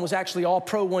ball and was actually all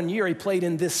pro one year. He played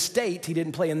in this state. He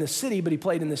didn't play in this city, but he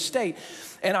played in this state.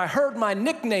 And I heard my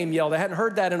nickname yelled. I hadn't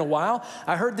heard that in a while.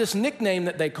 I heard this nickname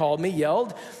that they called me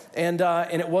yelled, and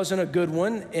it wasn't a good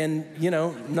one. And,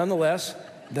 nonetheless,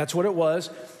 that's what it was.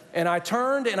 And I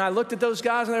turned and I looked at those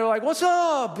guys and they were like, what's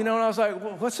up? And I was like,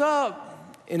 well, what's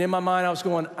up? And in my mind, I was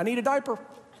going, I need a diaper.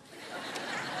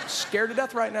 Scared to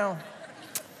death right now.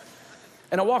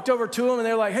 And I walked over to them and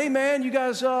they're like, hey man, you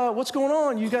guys, what's going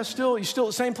on? You still at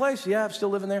the same place? Yeah, I'm still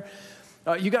living there.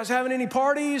 You guys having any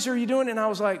parties or are you doing it? And I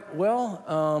was like,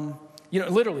 well,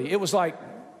 literally it was like,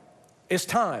 it's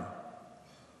time.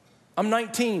 I'm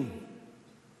 19.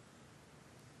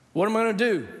 What am I gonna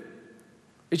do?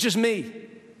 It's just me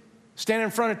standing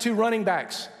in front of two running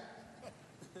backs,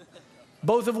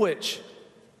 both of which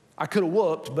I could have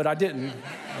whooped, but I didn't.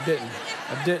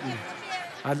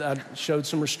 I showed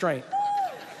some restraint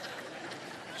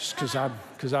just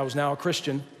because I was now a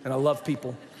Christian and I love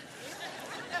people.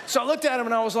 So I looked at him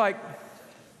and I was like,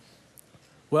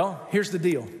 well, here's the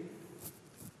deal.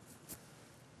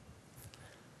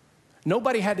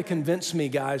 Nobody had to convince me,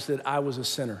 guys, that I was a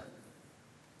sinner.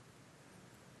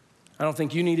 I don't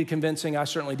think you needed convincing. I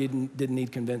certainly didn't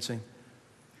need convincing.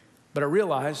 But I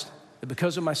realized that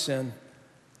because of my sin,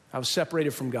 I was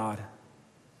separated from God.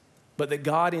 But that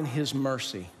God in his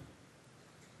mercy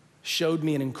showed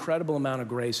me an incredible amount of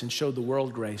grace and showed the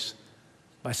world grace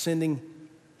by sending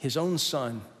his own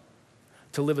son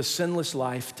to live a sinless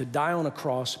life, to die on a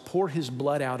cross, pour his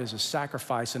blood out as a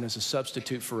sacrifice and as a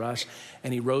substitute for us,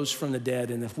 and he rose from the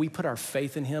dead. And if we put our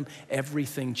faith in him,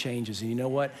 everything changes. And you know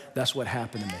what? That's what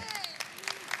happened to me.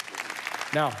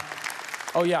 Now,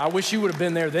 oh yeah, I wish you would have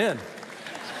been there then.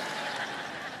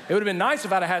 It would have been nice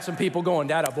if I'd have had some people going,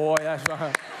 "Dada boy,"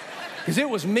 because it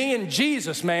was me and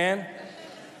Jesus, man.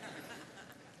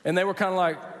 And they were kind of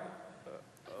like,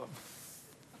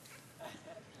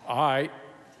 all right.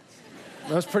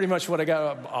 That's pretty much what I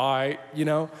got, all right, you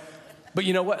know. But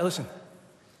you know what? Listen,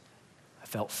 I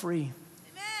felt free.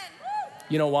 Amen.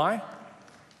 You know why?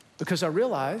 Because I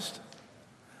realized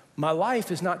my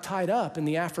life is not tied up in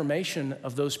the affirmation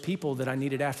of those people that I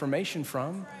needed affirmation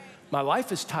from. My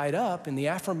life is tied up in the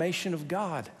affirmation of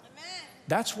God.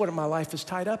 That's what my life is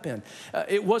tied up in.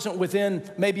 It wasn't within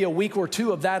maybe a week or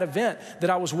two of that event that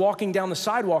I was walking down the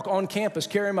sidewalk on campus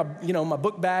carrying my, my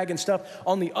book bag and stuff.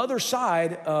 On the other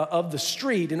side of the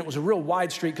street, and it was a real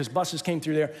wide street because buses came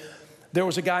through there, there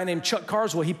was a guy named Chuck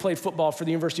Carswell. He played football for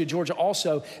the University of Georgia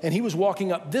also, and he was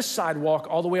walking up this sidewalk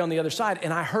all the way on the other side,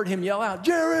 and I heard him yell out,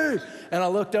 "Jerry!" And I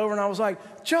looked over and I was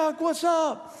like, "Chuck, what's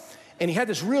up?" And he had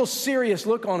this real serious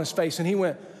look on his face, and he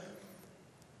went,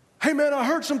 "Hey man, I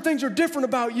heard some things are different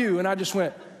about you." And I just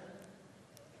went,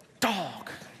 "Dog,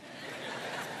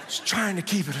 just trying to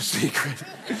keep it a secret."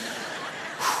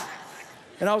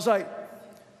 And I was like,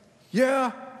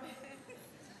 "Yeah,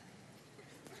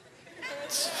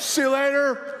 see you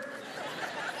later."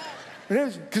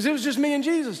 Because it was just me and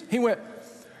Jesus. He went,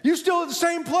 "You still at the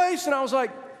same place?" And I was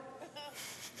like,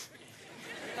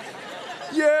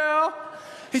 "Yeah."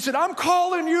 He said, "I'm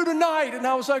calling you tonight." And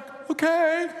I was like,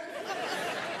 "Okay."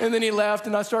 And then he left,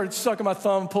 and I started sucking my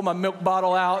thumb, pulled my milk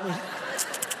bottle out.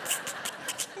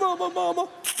 tell my mama.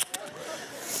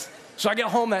 So I get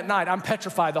home that night. I'm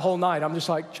petrified the whole night. I'm just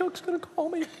like, Chuck's going to call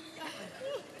me.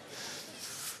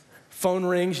 Phone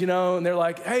rings, you know, and they're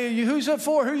like, hey, who's that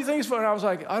for? Who do you think it's for? And I was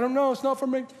like, I don't know. It's not for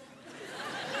me.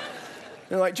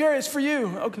 They're like, Jerry, it's for you.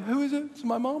 Okay, who is it? It's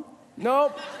my mom?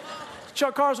 Nope.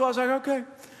 Chuck Carswell. I was like, okay.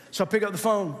 So I pick up the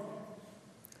phone.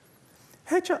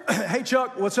 Hey, Chuck. Hey,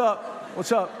 Chuck, what's up?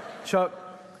 What's up, Chuck?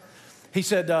 He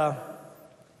said,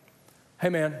 hey,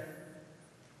 man,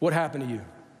 what happened to you?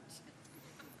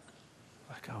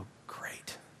 Like, oh,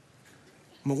 great.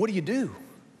 I mean, what do you do?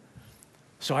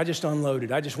 So I just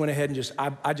unloaded. I just went ahead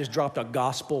and I just dropped a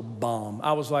gospel bomb.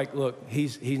 I was like, look,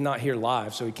 he's not here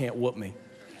live, so he can't whoop me.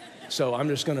 So I'm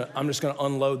just gonna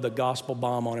unload the gospel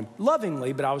bomb on him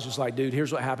lovingly, but I was just like, dude,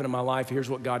 here's what happened in my life. Here's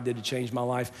what God did to change my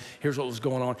life. Here's what was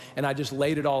going on. And I just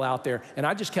laid it all out there. And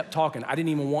I just kept talking. I didn't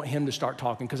even want him to start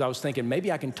talking because I was thinking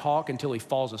maybe I can talk until he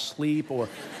falls asleep or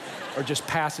just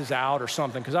passes out or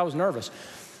something because I was nervous.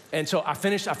 And so I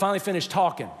finally finished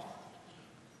talking.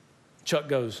 Chuck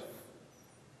goes,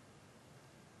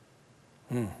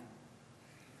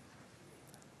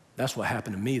 that's what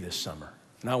happened to me this summer.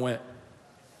 And I went,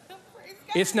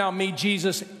 it's now me,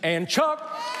 Jesus, and Chuck.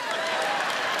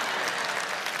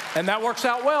 And that works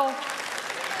out well.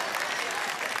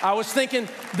 I was thinking,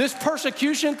 this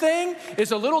persecution thing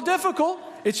is a little difficult.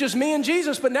 It's just me and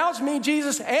Jesus, but now it's me,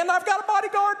 Jesus, and I've got a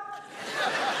bodyguard.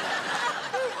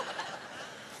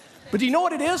 But do you know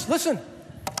what it is? Listen,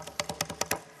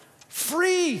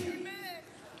 free.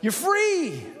 You're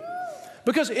free.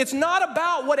 Because it's not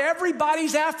about what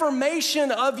everybody's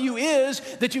affirmation of you is,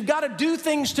 that you've got to do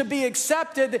things to be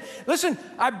accepted. Listen,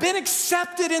 I've been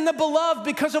accepted in the beloved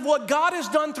because of what God has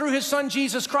done through his son,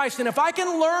 Jesus Christ. And if I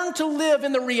can learn to live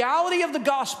in the reality of the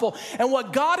gospel and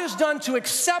what God has done to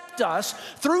accept us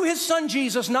through his son,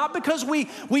 Jesus, not because we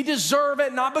deserve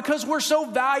it, not because we're so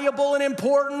valuable and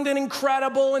important and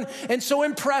incredible and so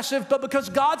impressive, but because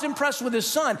God's impressed with his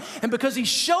son and because he's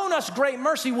shown us great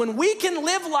mercy. When we can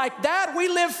live like that, we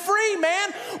live free, man.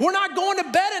 We're not going to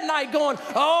bed at night going,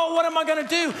 oh, what am I going to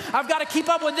do? I've got to keep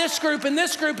up with this group and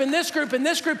this group and this group and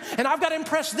this group, and I've got to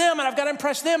impress them, and I've got to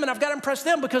impress them, and I've got to impress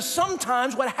them, because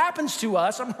sometimes what happens to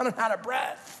us, I'm running out of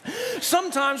breath.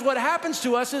 Sometimes what happens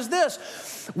to us is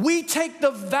this. We take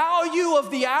the value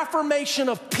of the affirmation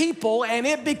of people, and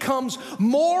it becomes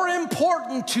more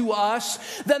important to us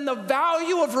than the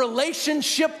value of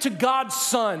relationship to God's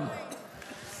Son.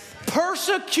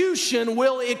 Persecution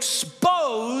will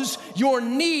expose your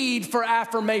need for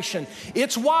affirmation.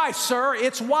 It's why, sir,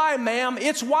 it's why, ma'am,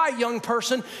 it's why, young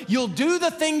person, you'll do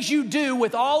the things you do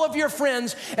with all of your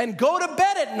friends and go to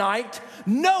bed at night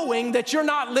knowing that you're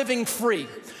not living free.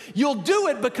 You'll do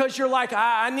it because you're like,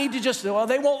 I need to well,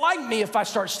 they won't like me if I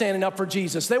start standing up for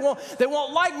Jesus. They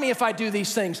won't like me if I do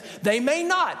these things. They may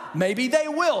not. Maybe they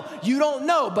will. You don't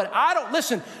know. But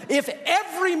listen, if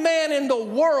every man in the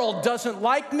world doesn't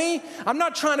like me, I'm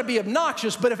not trying to be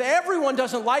obnoxious, but if everyone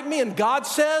doesn't like me and God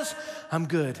says, I'm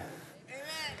good.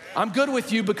 I'm good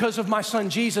with you because of my son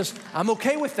Jesus, I'm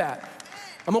okay with that.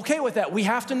 I'm okay with that. We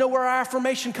have to know where our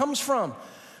affirmation comes from.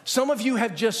 Some of you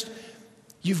have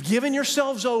you've given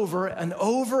yourselves over and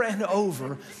over and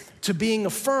over to being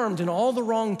affirmed in all the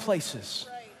wrong places.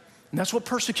 And that's what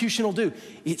persecution will do.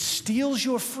 It steals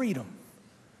your freedom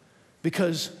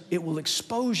because it will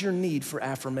expose your need for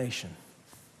affirmation.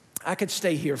 I could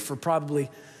stay here for probably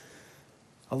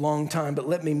a long time, but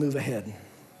let me move ahead.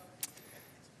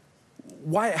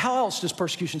 How else does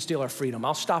persecution steal our freedom?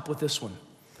 I'll stop with this one.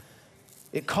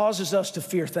 It causes us to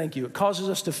fear, thank you. It causes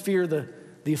us to fear the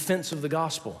offense of the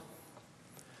gospel.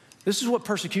 This is what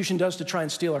persecution does to try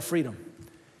and steal our freedom.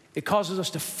 It causes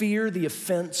us to fear the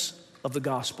offense of the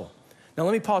gospel. Now,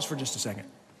 let me pause for just a second.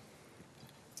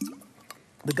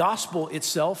 The gospel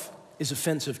itself is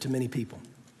offensive to many people.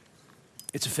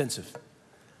 It's offensive.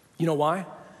 You know why?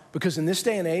 Because in this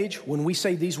day and age, when we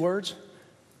say these words,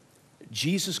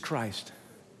 Jesus Christ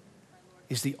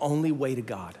is the only way to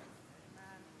God.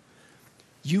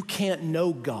 You can't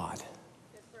know God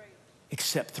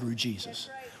except through Jesus.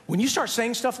 When you start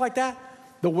saying stuff like that,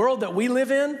 the world that we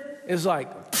live in is like,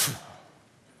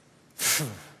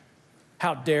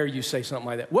 how dare you say something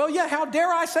like that? Well, yeah, how dare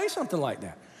I say something like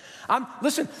that?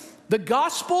 Listen, the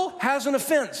gospel has an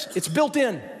offense. It's built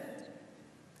in.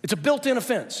 It's a built-in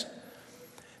offense.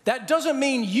 That doesn't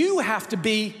mean you have to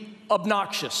be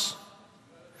obnoxious.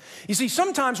 You see,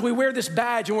 sometimes we wear this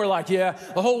badge and we're like, yeah,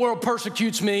 the whole world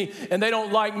persecutes me and they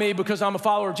don't like me because I'm a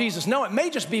follower of Jesus. No, it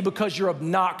may just be because you're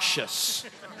obnoxious.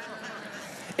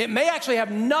 It may actually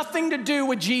have nothing to do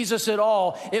with Jesus at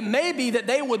all. It may be that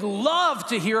they would love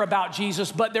to hear about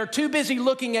Jesus, but they're too busy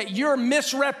looking at your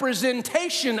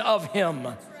misrepresentation of him.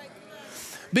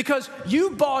 Because you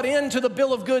bought into the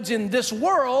bill of goods in this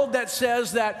world that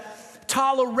says that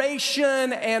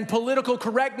toleration and political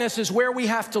correctness is where we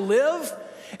have to live.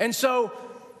 And so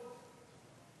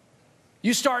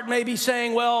you start maybe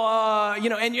saying, well,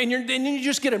 you know, and you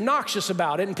just get obnoxious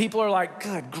about it. And people are like,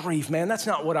 good grief, man, that's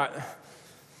not what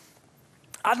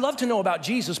I'd love to know about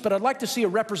Jesus, but I'd like to see a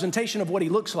representation of what he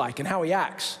looks like and how he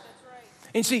acts. That's right.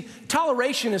 And see,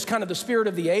 toleration is kind of the spirit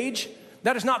of the age.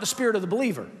 That is not the spirit of the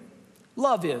believer.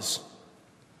 Love is.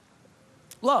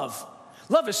 Love.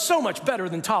 Love is so much better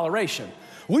than toleration.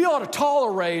 We ought to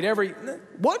tolerate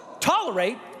what?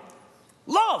 Tolerate?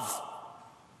 Love.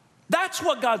 That's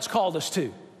what God's called us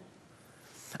to.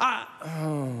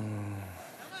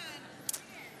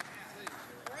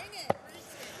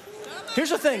 Here's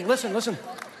the thing, listen.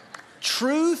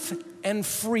 Truth and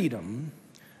freedom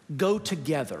go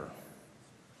together.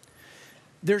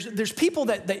 There's people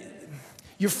that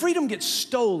your freedom gets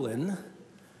stolen.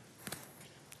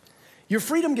 Your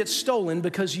freedom gets stolen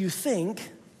because you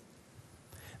think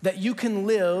that you can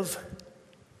live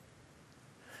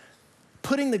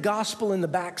putting the gospel in the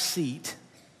back seat.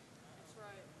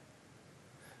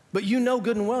 But you know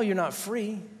good and well you're not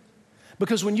free.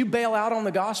 Because when you bail out on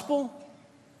the gospel,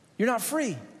 you're not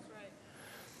free.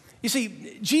 You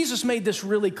see, Jesus made this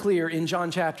really clear in John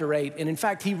chapter 8. And in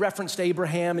fact, he referenced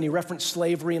Abraham and he referenced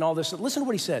slavery and all this. Listen to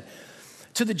what he said.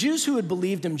 To the Jews who had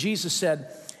believed him, Jesus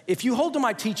said, if you hold to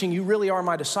my teaching, you really are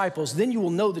my disciples, then you will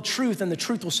know the truth and the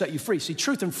truth will set you free. See,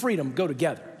 truth and freedom go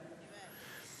together.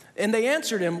 And they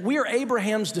answered him, we are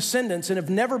Abraham's descendants and have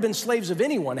never been slaves of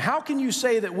anyone. How can you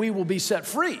say that we will be set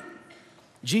free?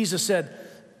 Jesus said,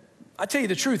 I tell you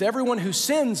the truth, everyone who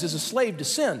sins is a slave to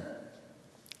sin.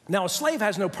 Now, a slave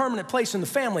has no permanent place in the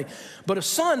family, but a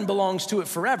son belongs to it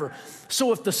forever.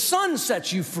 So if the son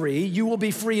sets you free, you will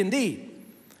be free indeed.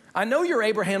 I know you're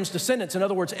Abraham's descendants. In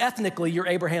other words, ethnically, you're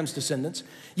Abraham's descendants.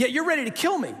 Yet you're ready to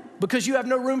kill me because you have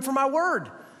no room for my word.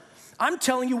 I'm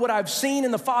telling you what I've seen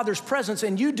in the Father's presence,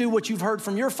 and you do what you've heard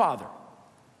from your father.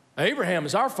 Abraham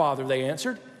is our father, they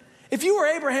answered. If you were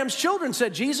Abraham's children,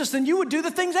 said Jesus, then you would do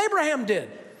the things Abraham did.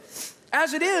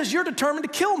 As it is, you're determined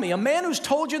to kill me, a man who's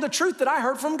told you the truth that I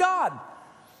heard from God.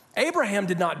 Abraham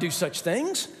did not do such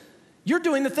things. You're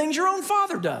doing the things your own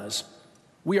father does.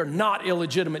 We are not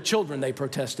illegitimate children, they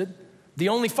protested. The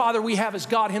only father we have is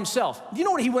God himself. Do you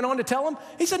know what he went on to tell them?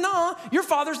 He said, nah, your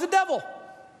father's the devil.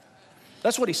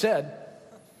 That's what he said.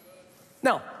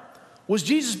 Now, was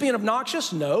Jesus being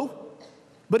obnoxious? No.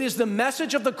 But is the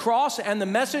message of the cross and the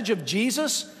message of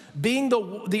Jesus being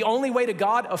the only way to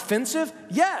God offensive?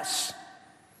 Yes.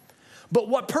 But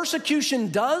what persecution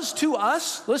does to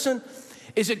us, listen,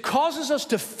 is it causes us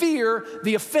to fear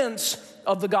the offense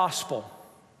of the gospel.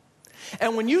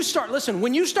 And when you start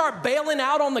bailing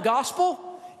out on the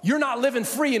gospel, you're not living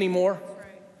free anymore.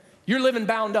 You're living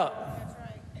bound up.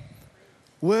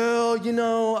 Well, you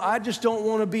know, I just don't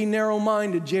want to be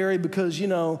narrow-minded, Jerry, because, you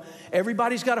know,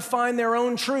 everybody's got to find their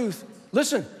own truth.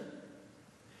 Listen,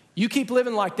 you keep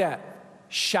living like that,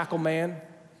 shackle man.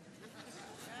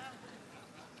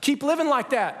 Keep living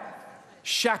like that,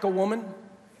 shackle woman.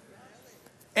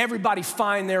 Everybody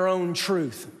find their own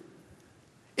truth.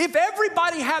 If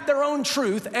everybody had their own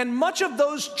truth, and much of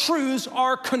those truths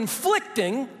are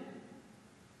conflicting,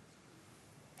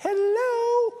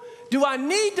 hello, do I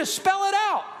need to spell it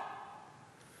out?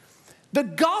 The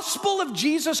gospel of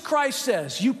Jesus Christ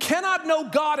says you cannot know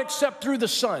God except through the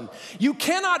Son. You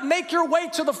cannot make your way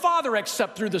to the Father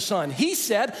except through the Son. He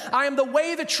said, I am the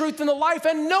way, the truth, and the life,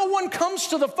 and no one comes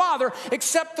to the Father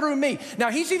except through me.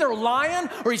 Now, he's either lying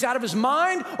or he's out of his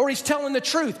mind or he's telling the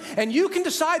truth. And you can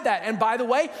decide that. And by the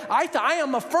way, I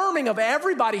am affirming of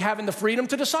everybody having the freedom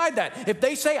to decide that. If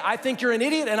they say, I think you're an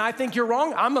idiot and I think you're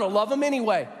wrong, I'm going to love them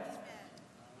anyway.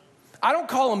 I don't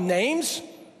call them names.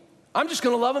 I'm just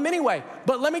going to love them anyway.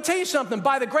 But let me tell you something.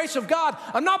 By the grace of God,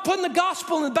 I'm not putting the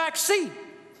gospel in the back seat.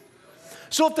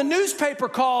 So if the newspaper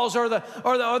calls or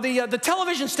the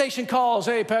television station calls,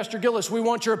 hey, Pastor Gillis, we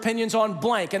want your opinions on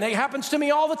blank. And it happens to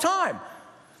me all the time.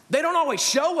 They don't always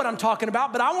show what I'm talking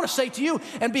about, but I want to say to you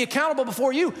and be accountable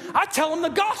before you, I tell them the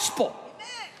gospel.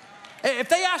 If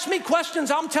they ask me questions,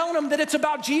 I'm telling them that it's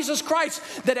about Jesus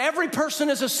Christ, that every person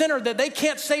is a sinner, that they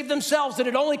can't save themselves, that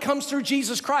it only comes through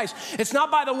Jesus Christ. It's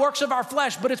not by the works of our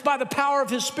flesh, but it's by the power of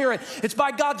his Spirit. It's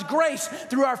by God's grace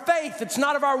through our faith. It's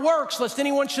not of our works, lest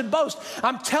anyone should boast.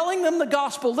 I'm telling them the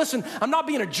gospel. Listen, I'm not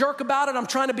being a jerk about it. I'm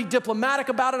trying to be diplomatic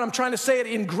about it. I'm trying to say it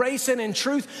in grace and in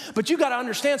truth. But you got to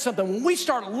understand something. When we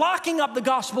start locking up the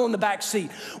gospel in the back seat,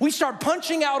 we start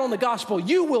punching out on the gospel,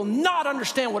 you will not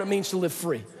understand what it means to live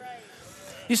free.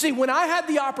 You see, when I had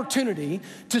the opportunity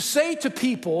to say to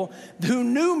people who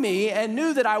knew me and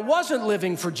knew that I wasn't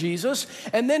living for Jesus,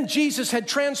 and then Jesus had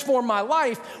transformed my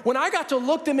life, when I got to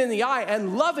look them in the eye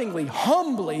and lovingly,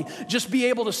 humbly just be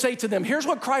able to say to them, here's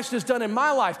what Christ has done in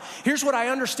my life. Here's what I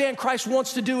understand Christ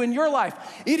wants to do in your life.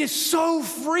 It is so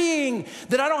freeing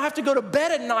that I don't have to go to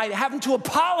bed at night having to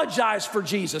apologize for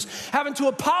Jesus, having to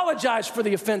apologize for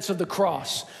the offense of the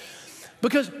cross.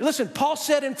 Because, listen, Paul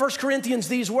said in 1 Corinthians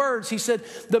these words. He said,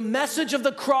 the message of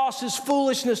the cross is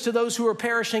foolishness to those who are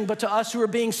perishing, but to us who are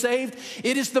being saved,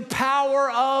 it is the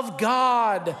power of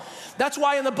God. That's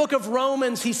why in the book of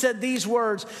Romans, he said these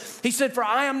words. He said, for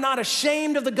I am not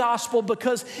ashamed of the gospel,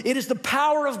 because it is the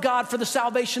power of God for the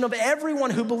salvation of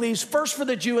everyone who believes, first for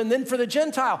the Jew and then for the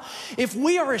Gentile. If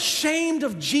we are ashamed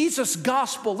of Jesus'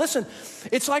 gospel, listen,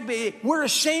 it's like we're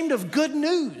ashamed of good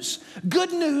news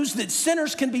that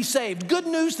sinners can be saved. Good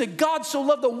news that God so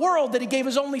loved the world that he gave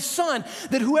his only son,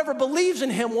 that whoever believes in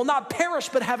him will not perish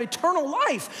but have eternal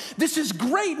life. This is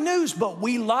great news, but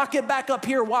we lock it back up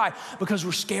here. Why? Because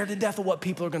we're scared to death of what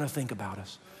people are going to think about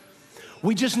us.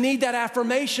 We just need that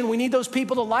affirmation. We need those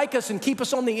people to like us and keep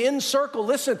us on the in circle.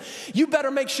 Listen, you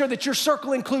better make sure that your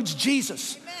circle includes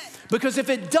Jesus. Amen. Because if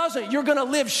it doesn't, you're going to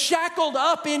live shackled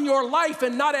up in your life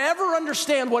and not ever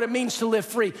understand what it means to live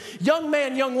free. Young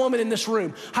man, young woman in this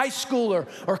room, high schooler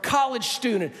or college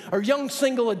student or young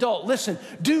single adult, listen,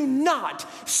 do not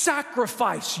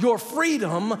sacrifice your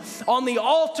freedom on the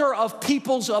altar of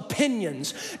people's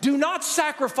opinions. Do not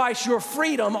sacrifice your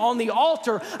freedom on the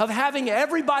altar of having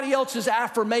everybody else's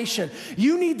affirmation.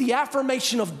 You need the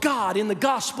affirmation of God in the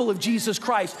gospel of Jesus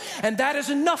Christ, and that is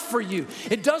enough for you.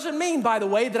 It doesn't mean, by the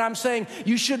way, that I'm saying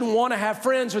you shouldn't want to have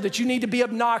friends or that you need to be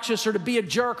obnoxious or to be a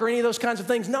jerk or any of those kinds of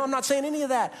things. No, I'm not saying any of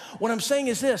that. What I'm saying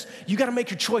is this: you got to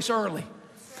make your choice early,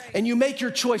 and you make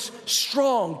your choice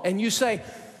strong, and you say,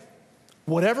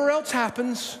 whatever else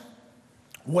happens,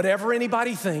 whatever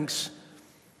anybody thinks,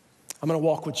 I'm going to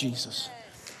walk with Jesus.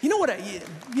 You know what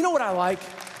I like?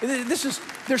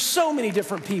 There's so many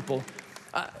different people.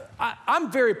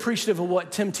 I'm very appreciative of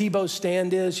what Tim Tebow's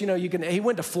stand is. You know, he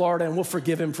went to Florida, and we'll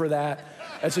forgive him for that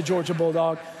as a Georgia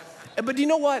Bulldog. But you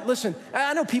know what? Listen,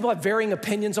 I know people have varying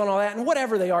opinions on all that, and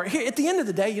whatever they are. Here, at the end of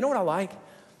the day, you know what I like?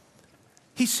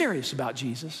 He's serious about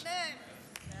Jesus.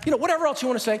 You know, whatever else you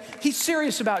want to say, he's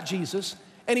serious about Jesus,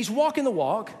 and he's walking the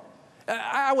walk.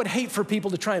 I would hate for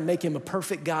people to try and make him a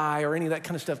perfect guy or any of that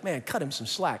kind of stuff. Man, cut him some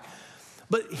slack.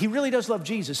 But he really does love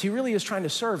Jesus. He really is trying to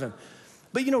serve him.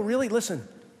 But you know, really, listen,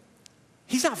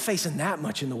 he's not facing that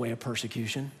much in the way of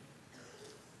persecution.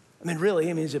 I mean,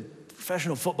 really, he's a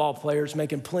professional football player, is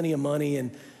making plenty of money,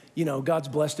 and, you know, God's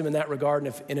blessed him in that regard.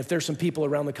 And if there's some people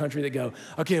around the country that go,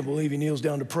 I can't believe he kneels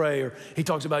down to pray, or he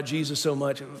talks about Jesus so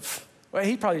much, well,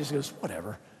 he probably just goes,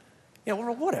 whatever. Yeah,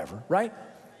 well, whatever, right?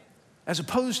 As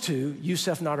opposed to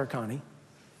Yusuf Nadarkhani,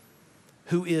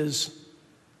 who is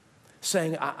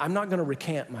saying, I'm not going to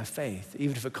recant my faith,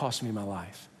 even if it costs me my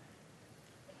life.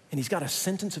 And he's got a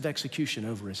sentence of execution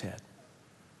over his head.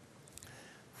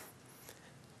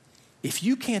 If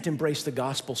you can't embrace the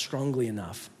gospel strongly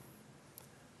enough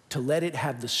to let it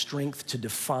have the strength to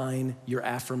define your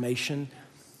affirmation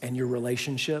and your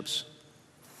relationships,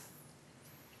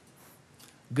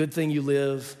 good thing you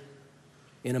live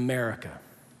in America,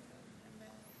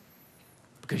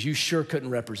 because you sure couldn't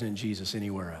represent Jesus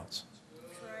anywhere else.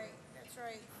 That's right. That's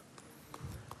right.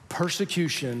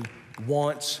 Persecution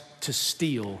wants to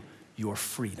steal your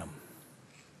freedom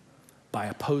by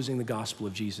opposing the gospel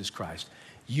of Jesus Christ.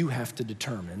 You have to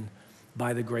determine,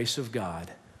 by the grace of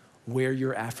God, where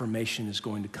your affirmation is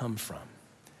going to come from,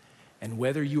 and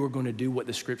whether you are going to do what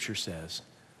the scripture says,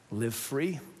 live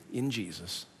free in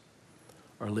Jesus,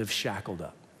 or live shackled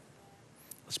up.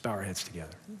 Let's bow our heads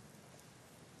together.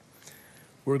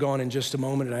 We're going in just a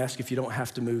moment, and I ask if you don't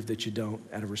have to move, that you don't,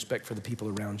 out of respect for the people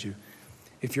around you.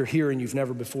 If you're here and you've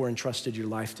never before entrusted your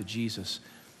life to Jesus,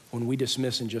 when we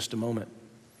dismiss in just a moment,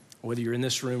 whether you're in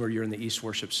this room or you're in the East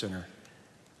Worship Center,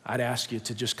 I'd ask you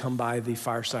to just come by the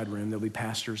fireside room. There'll be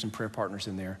pastors and prayer partners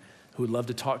in there who would love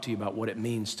to talk to you about what it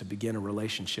means to begin a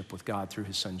relationship with God through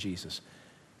his son, Jesus.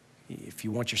 If you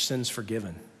want your sins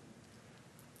forgiven,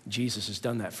 Jesus has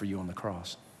done that for you on the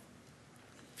cross.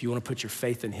 If you want to put your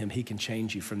faith in him, he can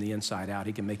change you from the inside out.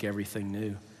 He can make everything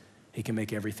new. He can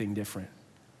make everything different.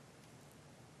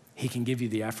 He can give you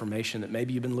the affirmation that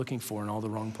maybe you've been looking for in all the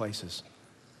wrong places.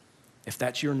 If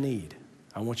that's your need,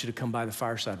 I want you to come by the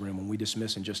fireside room when we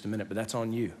dismiss in just a minute, but that's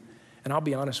on you. And I'll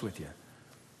be honest with you.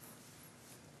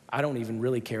 I don't even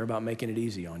really care about making it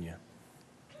easy on you.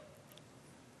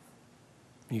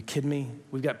 Are you kidding me?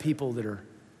 We've got people that are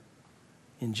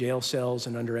in jail cells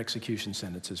and under execution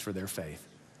sentences for their faith.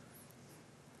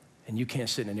 And you can't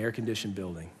sit in an air-conditioned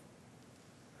building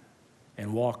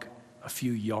and walk a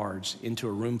few yards into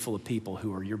a room full of people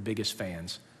who are your biggest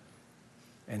fans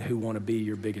and who want to be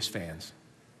your biggest fans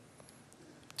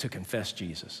to confess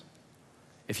Jesus.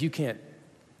 If you can't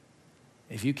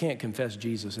confess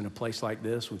Jesus in a place like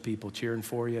this with people cheering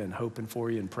for you and hoping for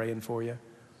you and praying for you,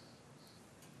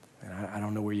 and I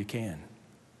don't know where you can.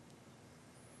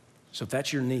 So if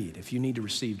that's your need, if you need to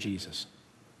receive Jesus,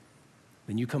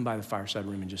 then you come by the fireside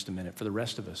room in just a minute. For the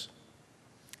rest of us,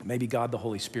 maybe God the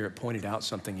Holy Spirit pointed out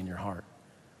something in your heart,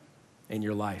 in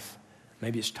your life.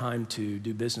 Maybe it's time to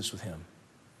do business with him,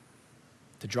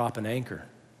 to drop an anchor,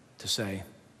 to say,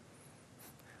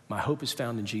 my hope is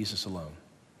found in Jesus alone,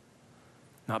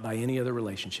 not by any other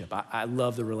relationship. I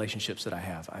love the relationships that I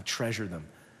have. I treasure them.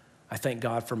 I thank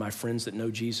God for my friends that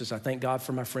know Jesus. I thank God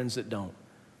for my friends that don't.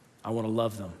 I want to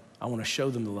love them. I want to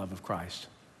show them the love of Christ.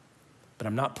 But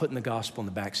I'm not putting the gospel in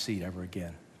the back seat ever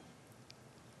again.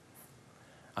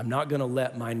 I'm not going to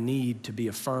let my need to be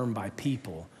affirmed by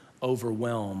people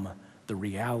overwhelm the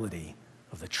reality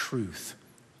of the truth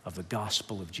of the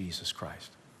gospel of Jesus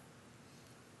Christ.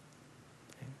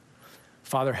 Okay.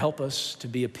 Father, help us to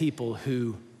be a people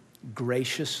who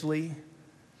graciously,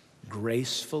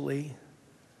 gracefully,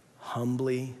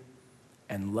 humbly,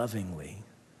 and lovingly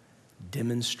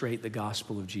demonstrate the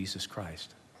gospel of Jesus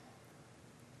Christ,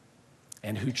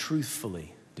 and who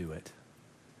truthfully do it.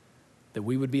 That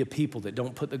we would be a people that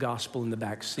don't put the gospel in the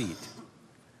back seat,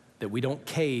 that we don't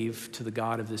cave to the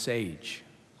God of this age,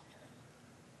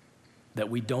 that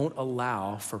we don't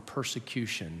allow for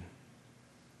persecution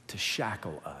to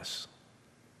shackle us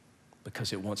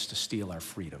because it wants to steal our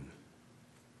freedom.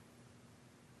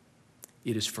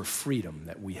 It is for freedom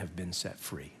that we have been set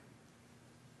free.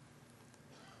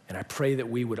 And I pray that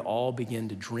we would all begin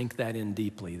to drink that in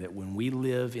deeply, that when we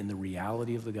live in the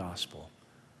reality of the gospel,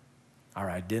 our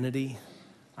identity,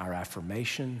 our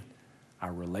affirmation,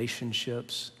 our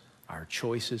relationships, our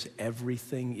choices,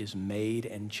 everything is made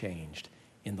and changed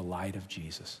in the light of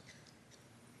Jesus.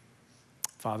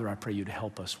 Father, I pray you'd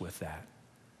help us with that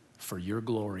for your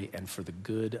glory and for the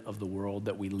good of the world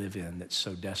that we live in that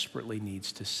so desperately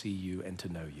needs to see you and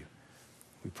to know you.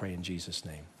 We pray in Jesus'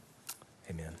 name.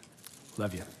 Amen.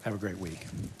 Love you. Have a great week.